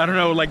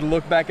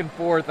look back and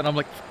forth, and I'm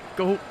like,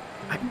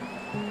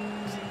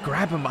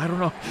 grab him, I don't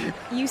know.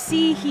 You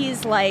see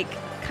he's,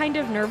 kind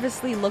of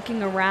nervously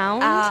looking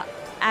around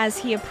as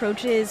he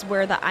approaches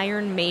where the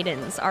Iron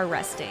Maidens are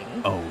resting.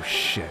 Oh,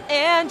 shit.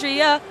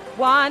 Andrea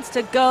wants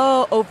to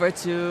go over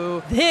to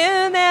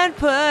him and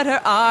put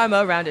her arm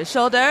around his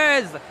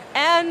shoulders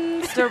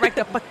and direct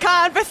up a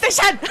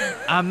conversation.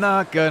 I'm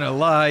not gonna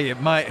lie,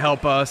 it might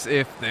help us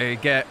if they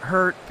get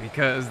hurt,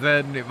 because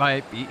then it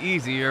might be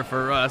easier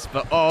for us,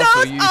 but also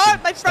Those you aren't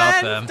should my stop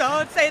friends. them.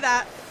 Don't say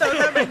that. Those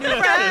are my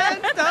new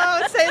friends.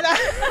 Don't say that.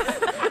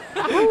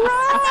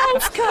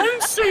 Ralph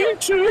can sing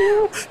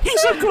too.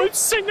 He's a good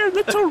singer,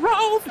 little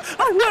Ralph.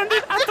 I learned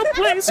it at the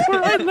place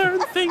where I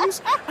learned things,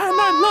 and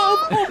I love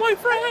all my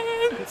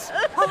friends.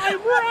 I'm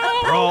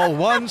Ralph. Brawl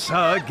once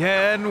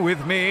again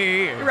with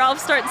me. Ralph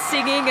starts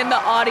singing and the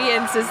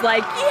audience is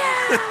like,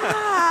 yeah!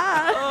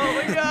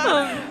 Oh my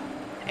god.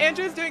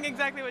 Andrew's doing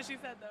exactly what she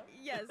said, though.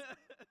 Yes.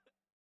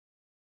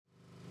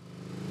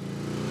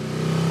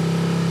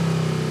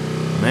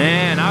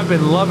 Man, I've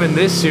been loving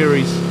this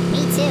series.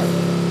 Me too.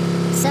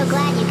 So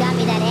glad you got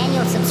me that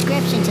annual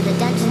subscription to the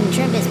Dungeons &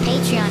 Drimbus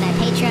Patreon at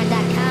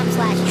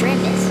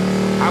patreon.com/Drimbus.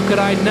 How could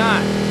I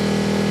not?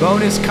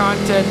 Bonus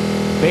content,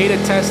 beta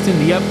testing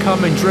the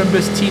upcoming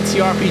Drimbus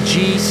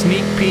TTRPG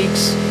sneak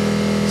peeks,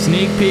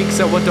 sneak peeks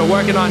at what they're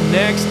working on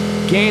next,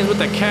 games with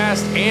the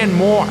cast, and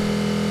more.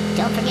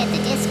 Don't forget the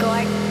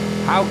Discord.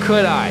 How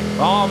could I?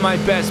 All my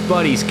best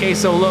buddies,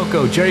 Queso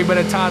Loco, Jerry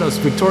Benetatos,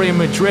 Victoria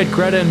Madrid,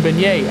 Greta and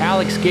Beignet,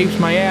 Alex Gapes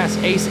My Ass,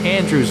 Ace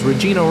Andrews,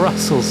 Regina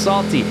Russell,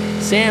 Salty,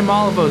 Sam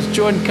Olivos,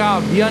 Jordan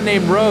Cobb, The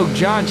Unnamed Rogue,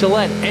 John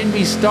Gillette,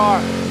 NB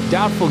Star,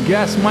 Doubtful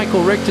Guest,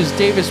 Michael Richters,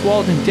 Davis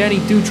Walden, Denny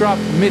Dewdrop,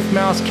 Myth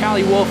Mouse,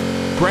 Callie Wolf,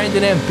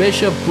 Brandon M.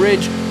 Bishop,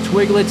 Bridge,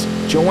 Twiglets,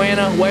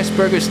 Joanna,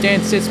 Westberger, Stan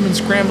Sitzman,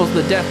 Scrambles,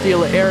 The Death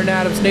Dealer, Aaron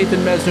Adams,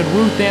 Nathan Mesner,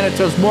 Ruth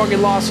Thanatos,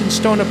 Morgan Lawson,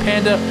 Stoner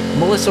Panda,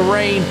 Melissa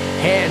Rain,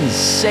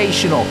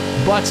 Sensational,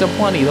 Butts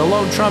Aplenty, The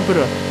Lone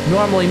Trumpeter,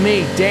 Normally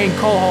Me, Dane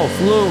Kohlhoff,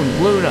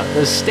 Loon, Luna,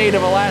 The State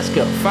of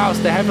Alaska,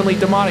 Faust, The Heavenly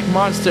Demonic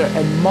Monster,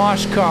 and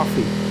Mosh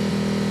Coffee.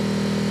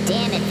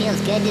 Damn, it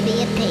feels good to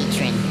be a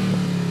patron.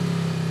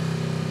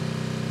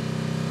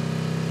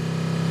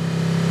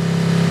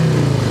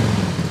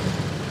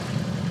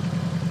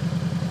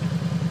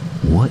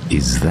 What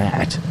is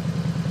that?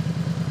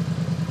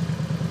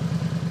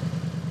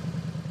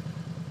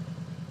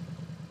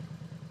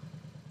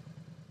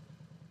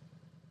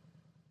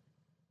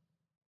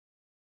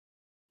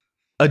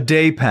 A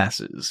day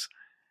passes.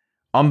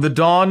 On the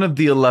dawn of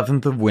the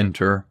 11th of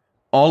winter,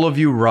 all of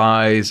you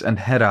rise and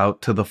head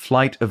out to the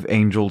Flight of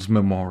Angels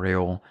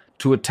Memorial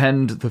to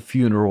attend the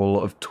funeral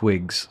of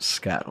Twigs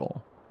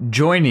Scattle.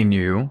 Joining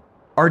you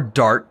are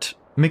Dart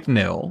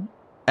McNill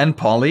and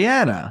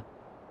Pollyanna,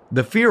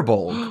 the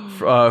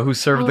Fearbold, who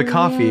served the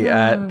coffee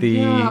at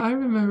the I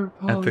remember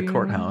at the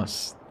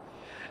courthouse,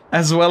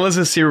 as well as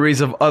a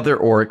series of other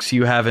orcs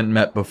you haven't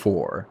met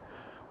before.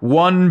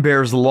 One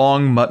bears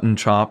long mutton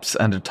chops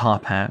and a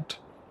top hat.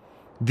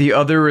 The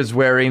other is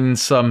wearing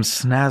some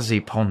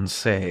snazzy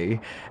ponce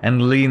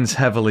and leans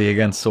heavily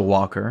against a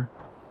walker.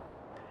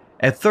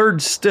 A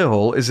third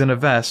still is in a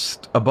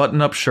vest, a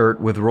button-up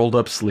shirt with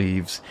rolled-up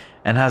sleeves,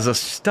 and has a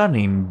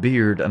stunning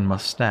beard and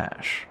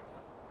mustache.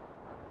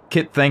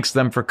 Kit thanks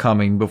them for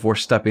coming before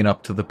stepping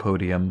up to the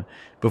podium,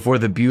 before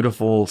the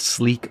beautiful,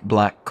 sleek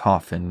black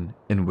coffin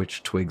in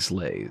which Twigs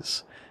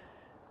lays.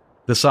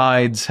 The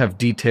sides have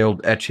detailed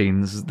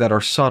etchings that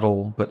are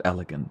subtle but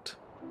elegant.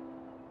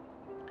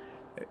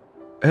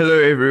 Hello,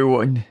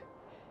 everyone.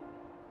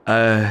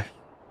 I'm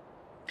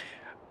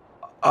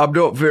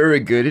not very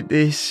good at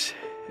this.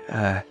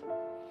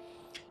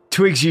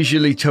 Twigs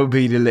usually told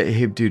me to let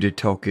him do the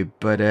talking,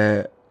 but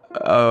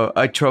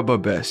I try my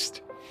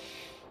best.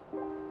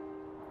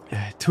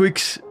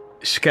 Twigs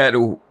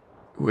Scattle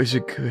was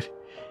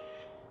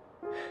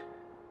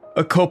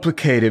a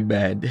complicated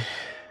man.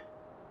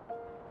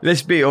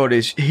 Let's be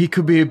honest, he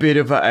could be a bit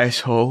of an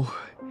asshole,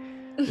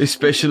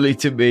 especially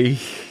to me.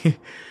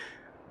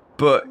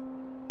 But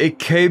it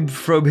came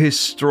from his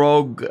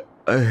strong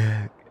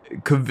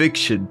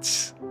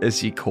convictions, as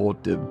he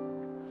called them.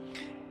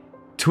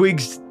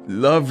 Twigs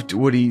loved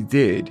what he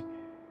did,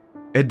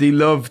 and he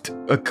loved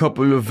a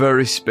couple of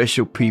very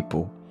special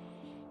people.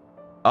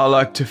 I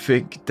like to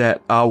think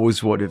that I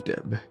was one of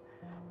them.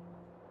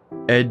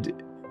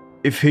 And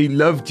if he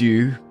loved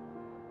you,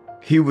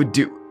 he would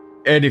do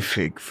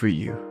anything for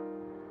you.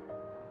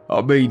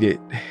 I mean it.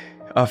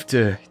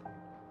 After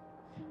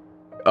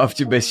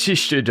my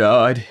sister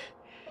died,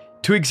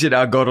 Twigs and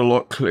I got a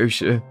lot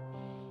closer.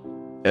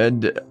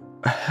 And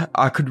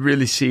I could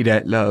really see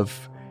that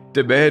love.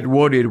 The man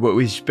wanted what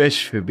was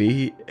best for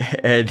me,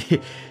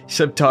 and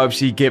sometimes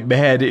he'd get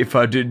mad if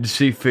I didn't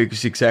see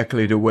things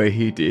exactly the way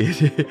he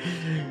did.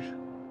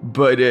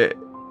 But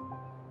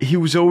he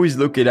was always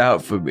looking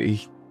out for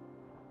me.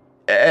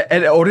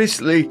 And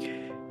honestly,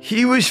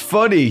 he was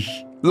funny.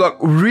 Like,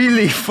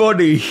 really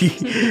funny.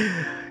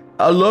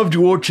 I loved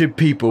watching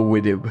people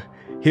with him.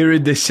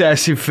 Hearing the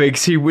sassy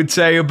things he would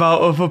say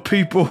about other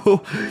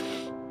people.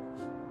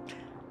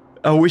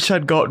 I wish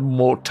I'd gotten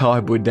more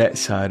time with that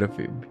side of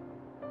him.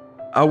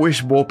 I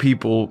wish more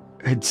people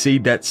had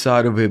seen that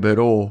side of him at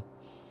all.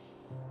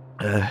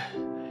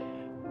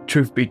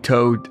 Truth be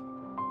told,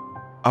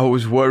 I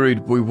was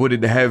worried we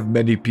wouldn't have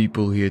many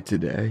people here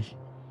today.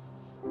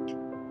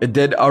 And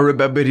then I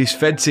remembered his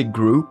fencing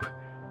group,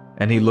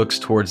 and he looks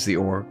towards the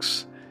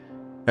orcs.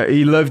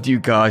 He loved you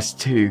guys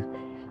too,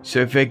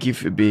 so thank you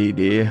for being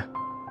here.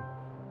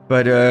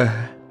 But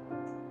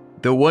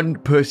the one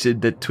person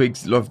that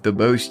Twigs loved the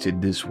most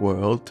in this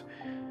world,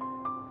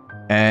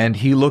 and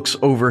he looks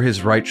over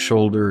his right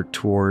shoulder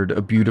toward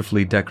a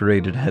beautifully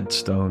decorated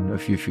headstone a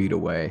few feet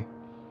away,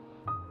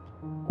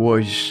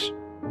 was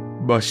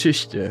my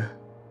sister.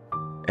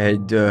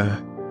 And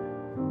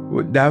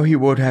now he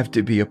won't have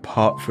to be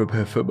apart from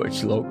her for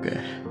much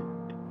longer.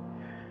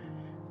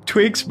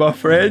 Twigs, my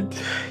friend,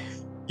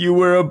 you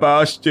were a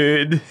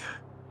bastard.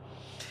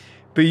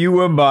 But you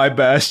were my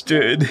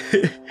bastard.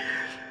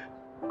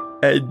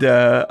 And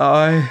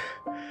I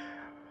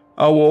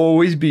will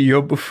always be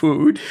your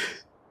buffoon.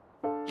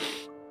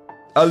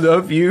 I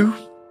love you.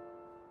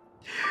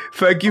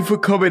 Thank you for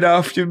coming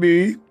after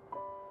me.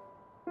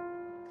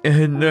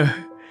 And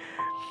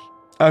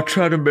I'll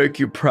try to make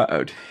you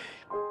proud.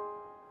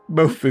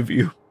 Both of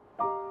you.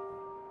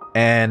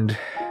 And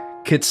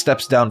Kit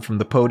steps down from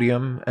the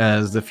podium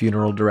as the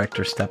funeral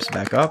director steps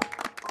back up.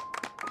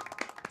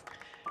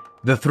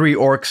 The three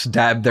orcs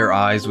dab their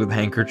eyes with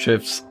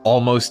handkerchiefs,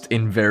 almost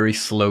in very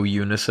slow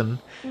unison,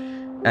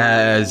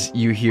 as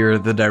you hear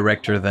the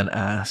director then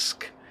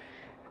ask,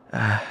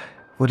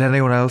 would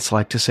anyone else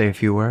like to say a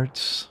few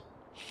words?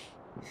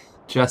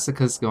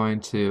 Jessica's going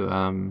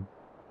to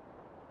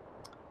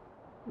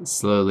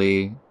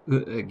slowly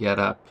get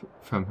up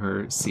from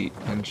her seat,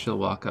 and she'll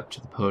walk up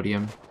to the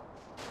podium,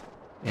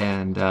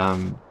 and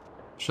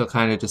she'll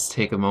kind of just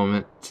take a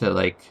moment to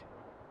like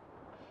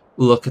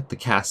look at the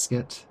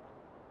casket.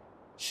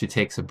 She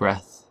takes a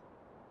breath.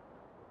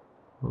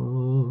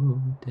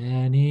 Oh,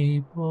 Danny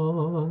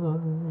boy,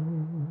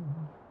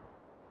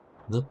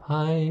 the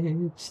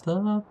pipes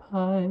are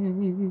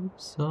calling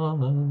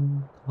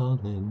from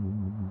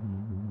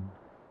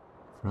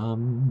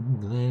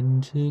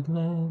glen to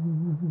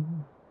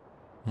glen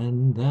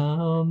and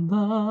down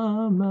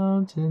the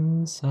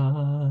mountainside.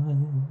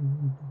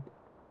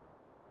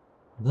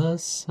 The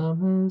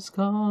summer's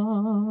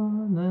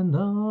gone and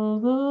all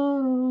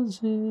the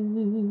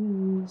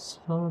roses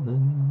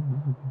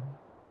fallen.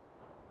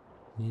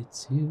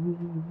 It's you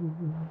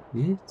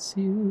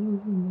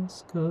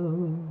must go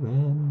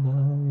and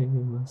I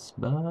must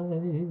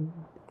bide.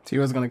 So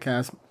you was gonna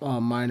cast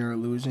Minor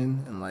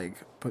Illusion and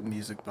like put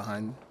music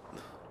behind.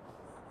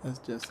 That's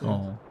just it.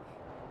 Oh.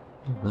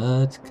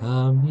 But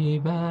come ye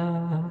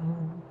back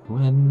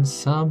when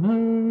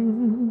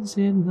summer's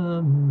in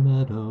the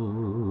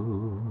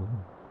meadow,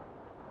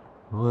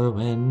 or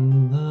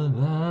when the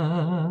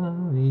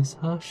valley's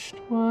hushed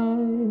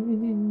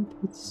white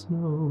with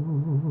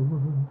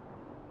snow.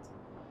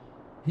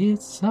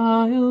 It's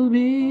I'll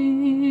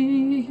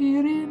be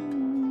here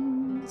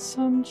in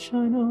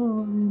sunshine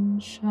or in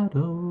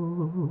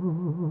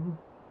shadow.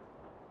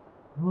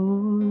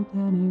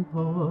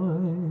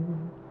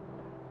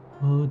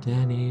 Oh,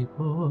 Danny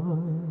boy,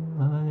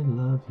 I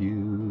love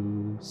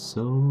you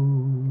so.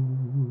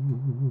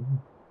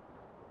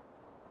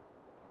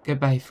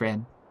 Goodbye,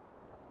 friend.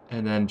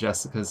 And then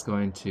Jessica's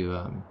going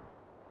to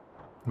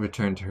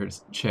return to her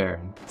chair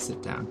and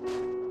sit down.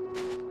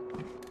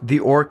 The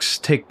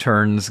orcs take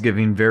turns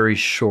giving very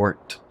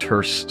short,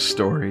 terse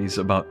stories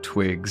about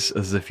Twigs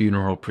as the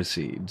funeral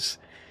proceeds.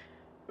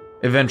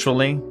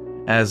 Eventually,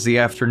 as the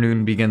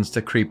afternoon begins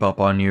to creep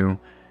up on you,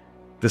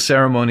 the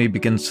ceremony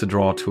begins to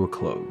draw to a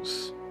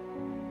close.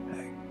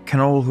 Can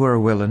all who are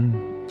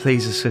willing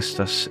please assist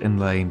us in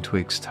laying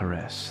Twigs to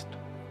rest?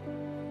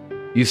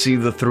 You see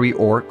the three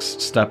orcs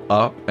step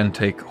up and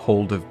take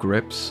hold of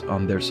grips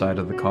on their side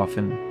of the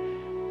coffin,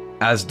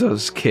 as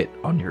does Kit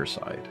on your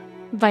side.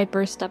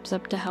 Viper steps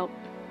up to help.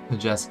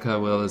 Jessica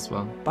will as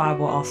well. Bob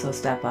will also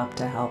step up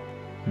to help.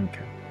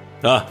 Okay.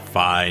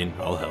 Fine.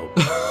 I'll help.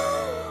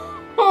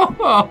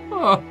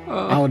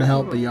 I would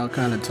help, but y'all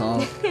kind of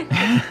tall.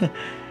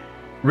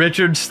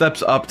 Richard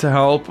steps up to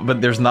help, but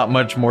there's not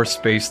much more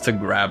space to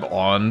grab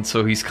on,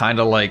 so he's kind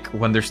of like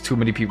when there's too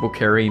many people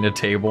carrying a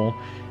table,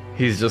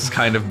 he's just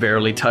kind of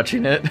barely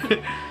touching it.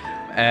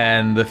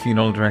 And the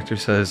funeral director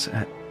says,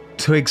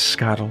 Twigs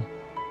Scuttle,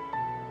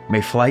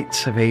 may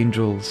flights of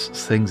angels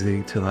sing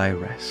thee to thy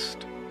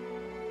rest.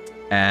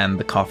 And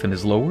the coffin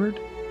is lowered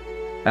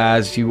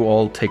as you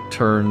all take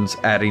turns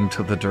adding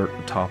to the dirt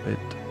atop it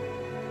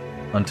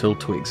until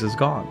Twigs is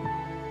gone.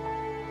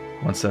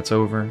 Once that's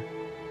over,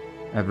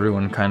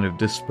 everyone kind of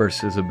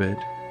disperses a bit,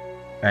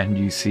 and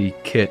you see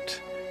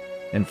Kit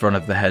in front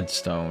of the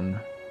headstone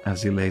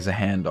as he lays a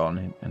hand on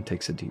it and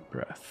takes a deep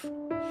breath.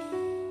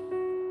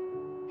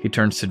 He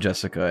turns to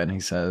Jessica and he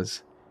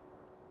says,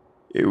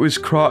 It was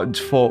Croton's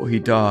fault he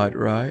died,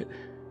 right?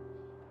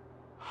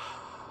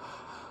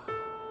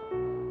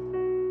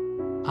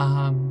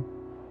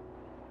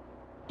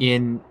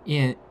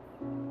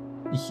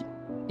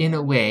 In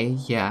a way,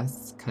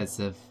 yes, because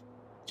of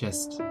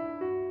just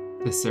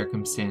the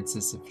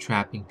circumstances of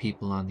trapping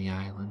people on the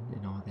island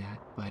and all that.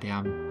 But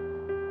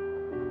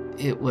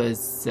it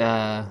was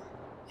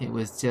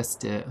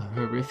just a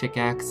horrific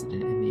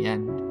accident in the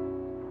end.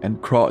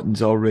 And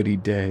Croton's already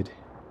dead,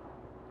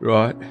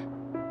 right?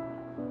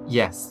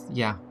 Yes,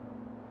 yeah.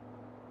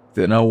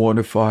 Then I want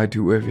to find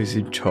whoever's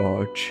in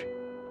charge,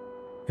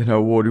 and I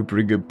want to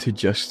bring him to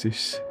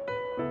justice.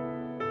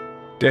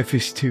 Death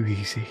is too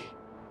easy.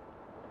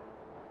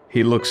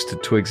 He looks to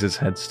Twigs'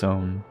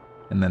 headstone,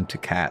 and then to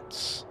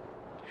Cat's.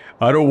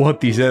 I don't want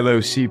these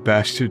LOC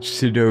bastards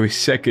to know a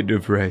second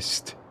of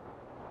rest.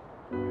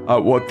 I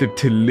want them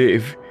to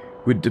live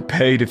with the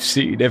pain of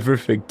seeing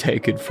everything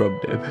taken from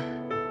them.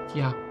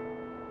 Yeah.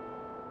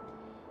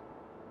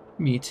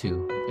 Me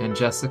too. And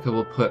Jessica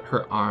will put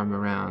her arm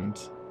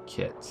around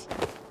Kit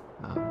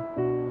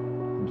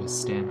and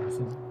just stand with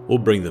him. We'll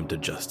bring them to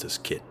justice,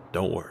 Kit.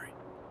 Don't worry.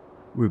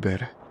 We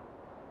better.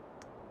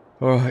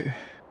 Alright.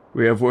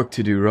 We have work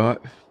to do, right?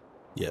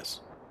 Yes.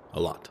 A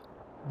lot.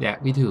 Yeah,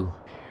 we do.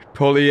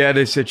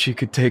 Pollyanna said she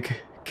could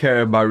take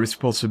care of my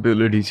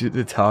responsibilities at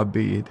the time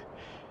being.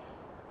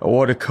 I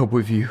want to come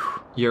with you.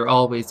 You're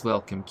always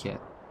welcome, Kit.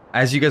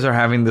 As you guys are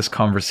having this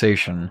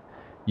conversation,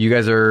 You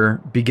guys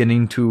are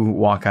beginning to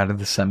walk out of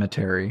the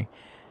cemetery,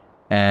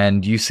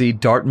 and you see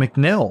Dart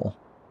McNill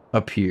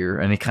appear,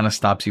 and he kind of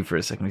stops you for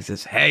a second. He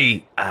says,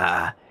 "Hey,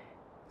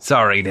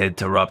 sorry to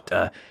interrupt.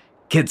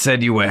 Kit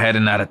said you were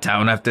heading out of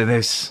town after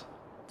this."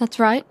 That's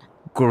right.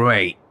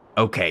 Great.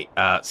 Okay,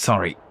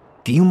 sorry.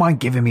 Do you mind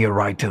giving me a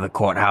ride to the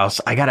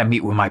courthouse? I gotta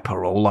meet with my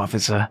parole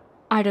officer.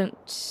 I don't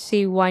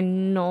see why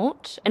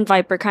not. And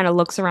Viper kind of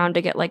looks around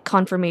to get, like,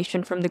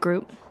 confirmation from the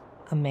group.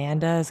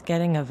 Amanda is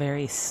getting a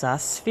very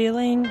sus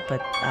feeling,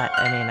 but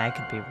I mean, I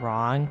could be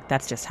wrong.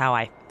 That's just how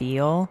I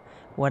feel.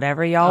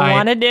 Whatever y'all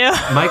want to do.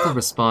 Michael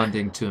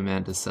responding to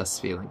Amanda's sus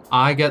feeling.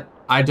 I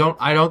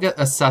don't get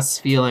a sus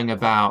feeling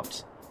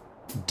about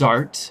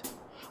Dart.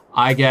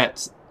 I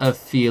get a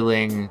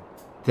feeling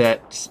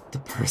that the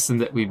person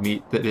that we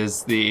meet that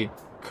is the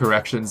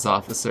corrections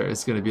officer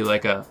is going to be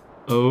like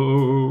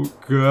oh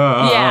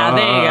god. Yeah,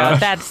 there you go.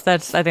 That's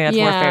I think that's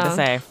more fair to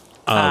say.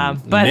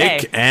 But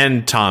Nick hey.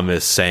 and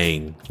Thomas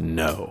saying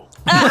no.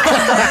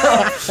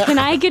 Can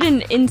I get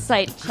an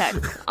insight check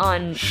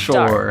on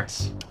Sure.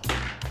 Dart?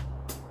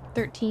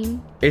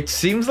 13. It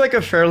seems like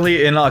a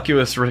fairly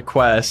innocuous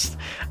request.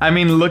 I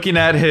mean, looking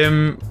at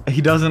him,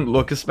 he doesn't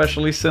look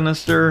especially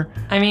sinister.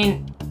 I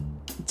mean,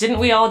 didn't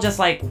we all just,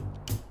 like,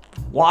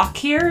 walk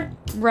here?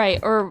 Right,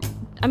 or,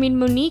 I mean,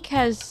 Monique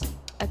has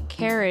a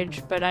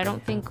carriage, but I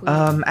don't think we...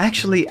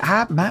 Actually,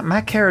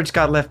 my carriage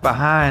got left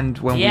behind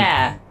when we...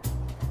 Yeah.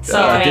 So,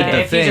 I mean,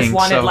 if you just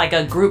wanted, like,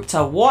 a group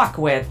to walk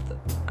with,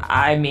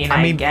 I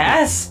mean,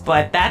 guess,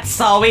 but that's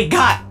all we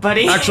got,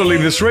 buddy. Actually,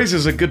 this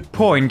raises a good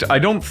point. I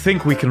don't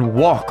think we can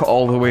walk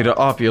all the way to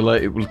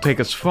Opula. It will take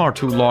us far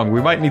too long.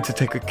 We might need to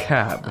take a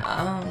cab.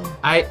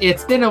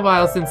 It's been a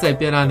while since I've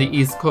been on the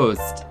East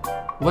Coast.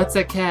 What's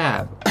a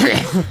cab?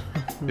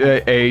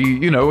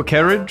 a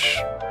carriage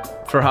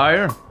for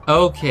hire.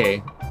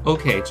 Okay,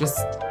 just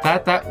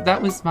that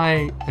was my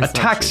assumption. A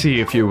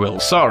taxi, if you will.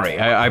 Sorry,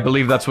 I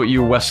believe that's what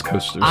you West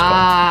Coasters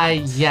call.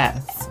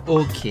 Yes.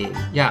 Okay.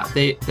 Yeah,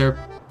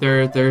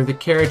 they're the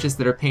carriages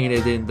that are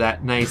painted in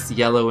that nice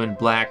yellow and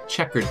black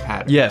checkered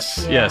pattern.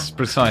 Yes,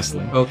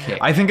 precisely. Okay.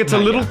 I think it's a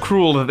little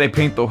cruel that they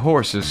paint the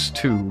horses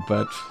too,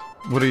 but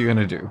what are you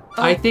gonna do?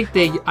 I think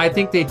they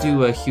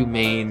do a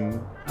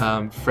humane,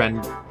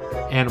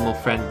 animal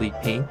friendly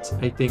paint.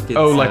 I think it's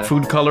like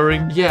food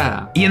coloring.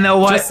 Yeah. You know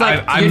what? Just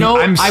like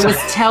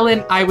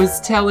I was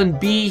telling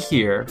B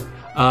here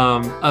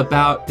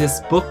about this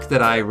book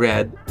that I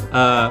read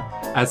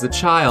as a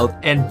child,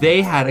 and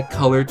they had a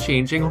color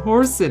changing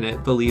horse in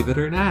it, believe it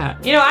or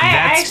not. You know,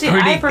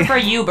 I prefer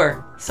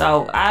Uber,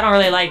 so I don't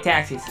really like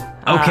taxis.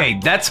 Okay,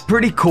 that's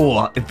pretty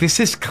cool. This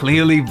is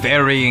clearly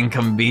very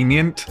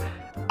inconvenient.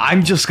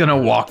 I'm just gonna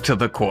walk to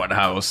the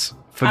courthouse.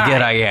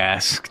 Forget I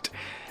asked.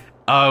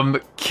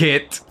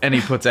 Kit, and he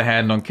puts a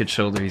hand on Kit's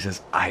shoulder. He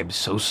says, "I am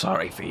so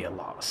sorry for your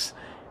loss."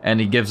 And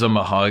he gives him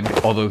a hug,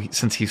 although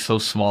since he's so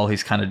small,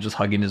 he's kind of just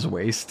hugging his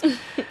waist.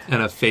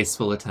 And a face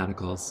full of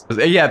tentacles.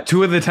 Yeah,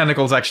 2 of the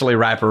tentacles actually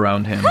wrap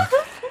around him.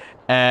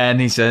 And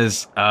he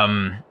says,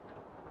 I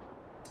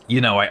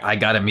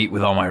gotta meet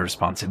with all my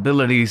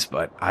responsibilities,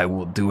 but I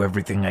will do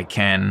everything I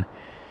can.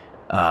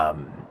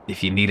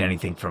 If you need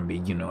anything from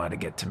me, you know how to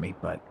get to me,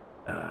 but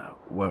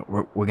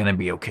we're gonna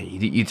be okay.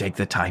 You take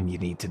the time you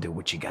need to do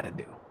what you gotta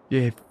do.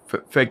 Yeah,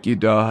 thank you,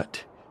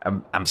 Dart.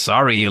 I'm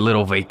sorry your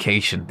little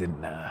vacation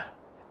didn't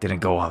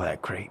go all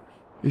that great.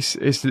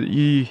 It's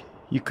you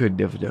could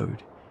have known.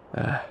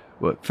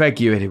 Well, thank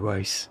you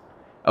anyways.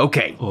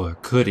 Okay. Or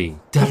could he?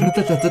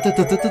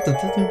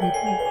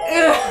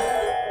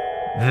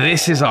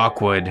 This is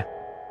awkward.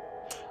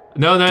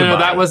 No,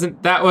 that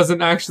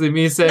wasn't actually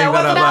me saying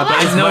that out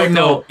loud.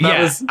 No.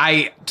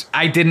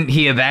 I didn't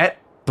hear that,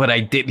 but I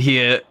did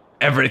hear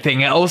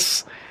everything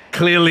else.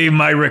 Clearly,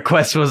 my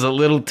request was a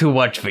little too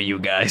much for you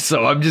guys,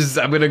 so I'm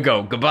gonna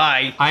go.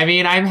 Goodbye. I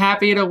mean, I'm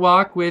happy to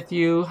walk with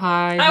you.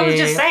 Hi. I was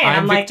just saying,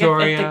 I'm like,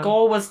 if the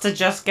goal was to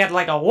just get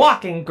like a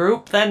walking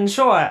group, then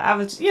sure. I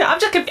just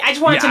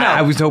wanted to know.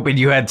 I was hoping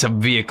you had some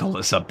vehicle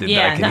or something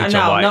that I could hitch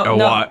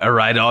a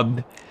ride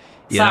on.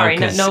 Sorry,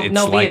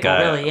 no vehicle,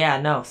 really. Yeah,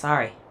 no,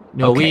 sorry.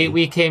 No, okay.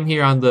 we came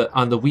here on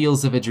the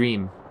wheels of a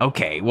dream.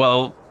 Okay,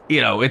 well,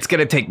 it's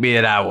gonna take me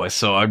an hour,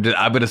 so I'm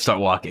gonna start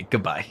walking.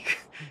 Goodbye.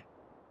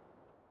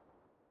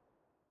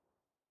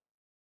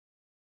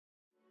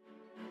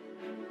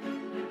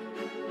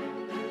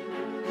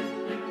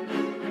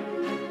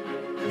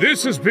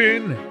 This has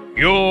been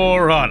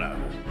Your Honor.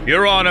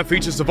 Your Honor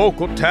features the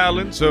vocal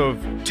talents of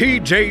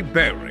T.J.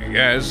 Berry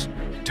as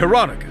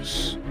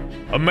Tyrannicus,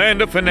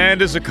 Amanda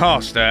Fernandez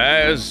Acosta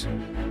as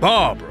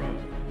Barbara,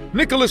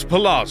 Nicholas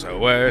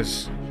Palazzo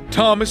as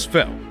Thomas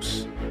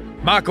Phelps,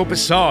 Michael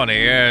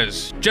Pisani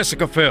as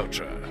Jessica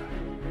Felcher,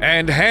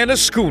 and Hannah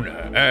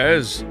Schooner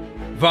as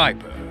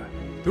Viper.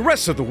 The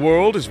rest of the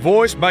world is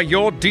voiced by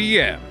your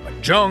DM,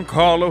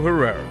 Giancarlo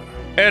Herrera.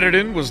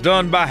 Editing was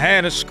done by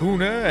Hannah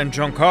Schooner and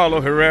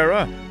Giancarlo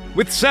Herrera,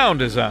 with sound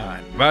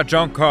design by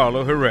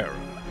Giancarlo Herrera.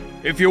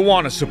 If you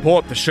want to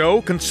support the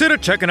show, consider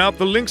checking out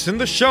the links in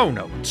the show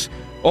notes,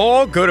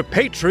 or go to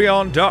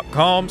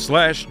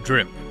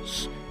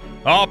patreon.com/Drimbus.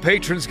 Our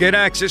patrons get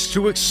access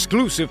to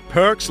exclusive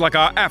perks like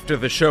our After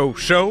the Show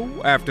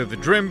After the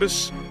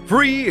Drimbus,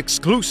 free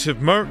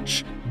exclusive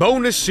merch,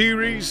 bonus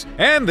series,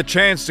 and the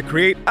chance to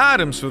create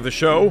items for the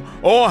show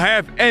or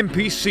have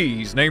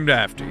NPCs named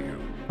after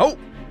you. Oh,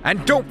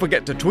 and don't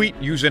forget to tweet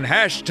using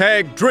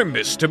hashtag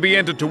Drimbus to be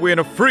entered to win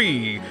a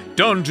free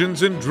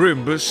Dungeons &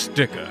 Drimbus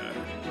sticker.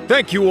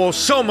 Thank you all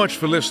so much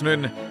for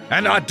listening,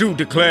 and I do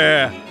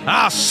declare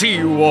I'll see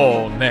you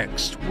all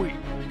next week.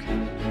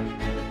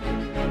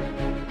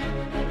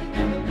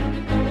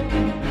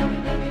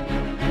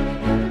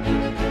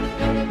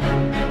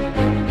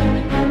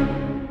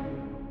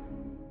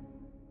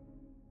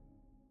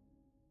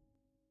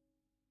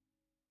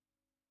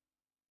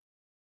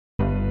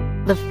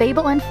 The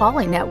Fable and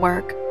Folly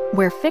Network,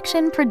 where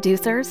fiction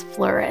producers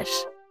flourish.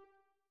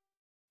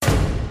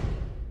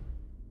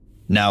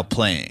 Now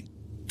playing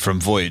from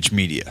Voyage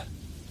Media.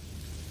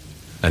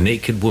 A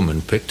naked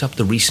woman picked up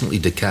the recently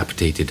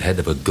decapitated head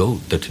of a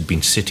goat that had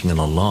been sitting in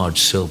a large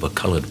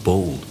silver-colored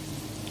bowl.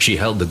 She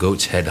held the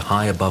goat's head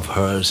high above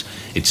hers,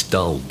 its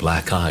dull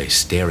black eyes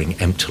staring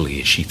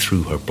emptily as she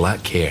threw her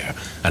black hair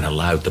and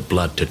allowed the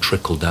blood to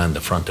trickle down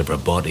the front of her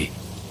body.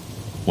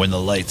 When the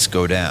lights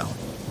go down,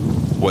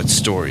 what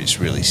stories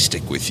really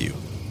stick with you?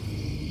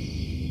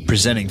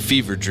 Presenting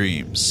Fever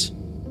Dreams,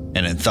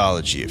 an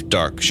anthology of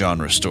dark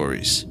genre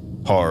stories,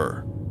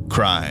 horror,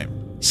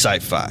 crime,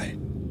 sci-fi.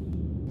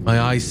 My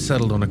eyes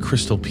settled on a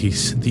crystal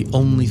piece, the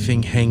only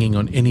thing hanging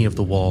on any of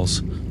the walls.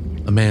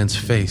 A man's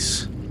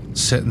face,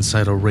 set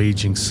inside a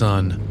raging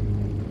sun.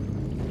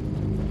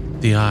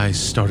 The eyes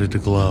started to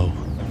glow.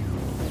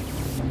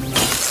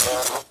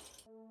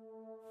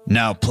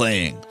 Now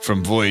playing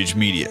from Voyage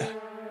Media,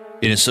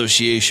 in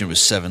association with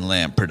Seven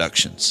Lamb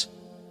Productions,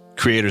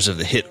 creators of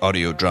the hit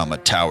audio drama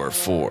Tower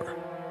 4.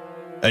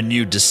 A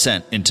new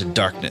descent into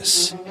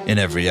darkness in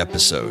every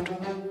episode.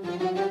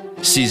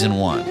 Season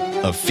 1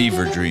 of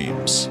Fever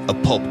Dreams, a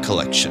pulp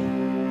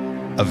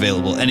collection.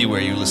 Available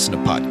anywhere you listen to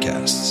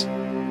podcasts.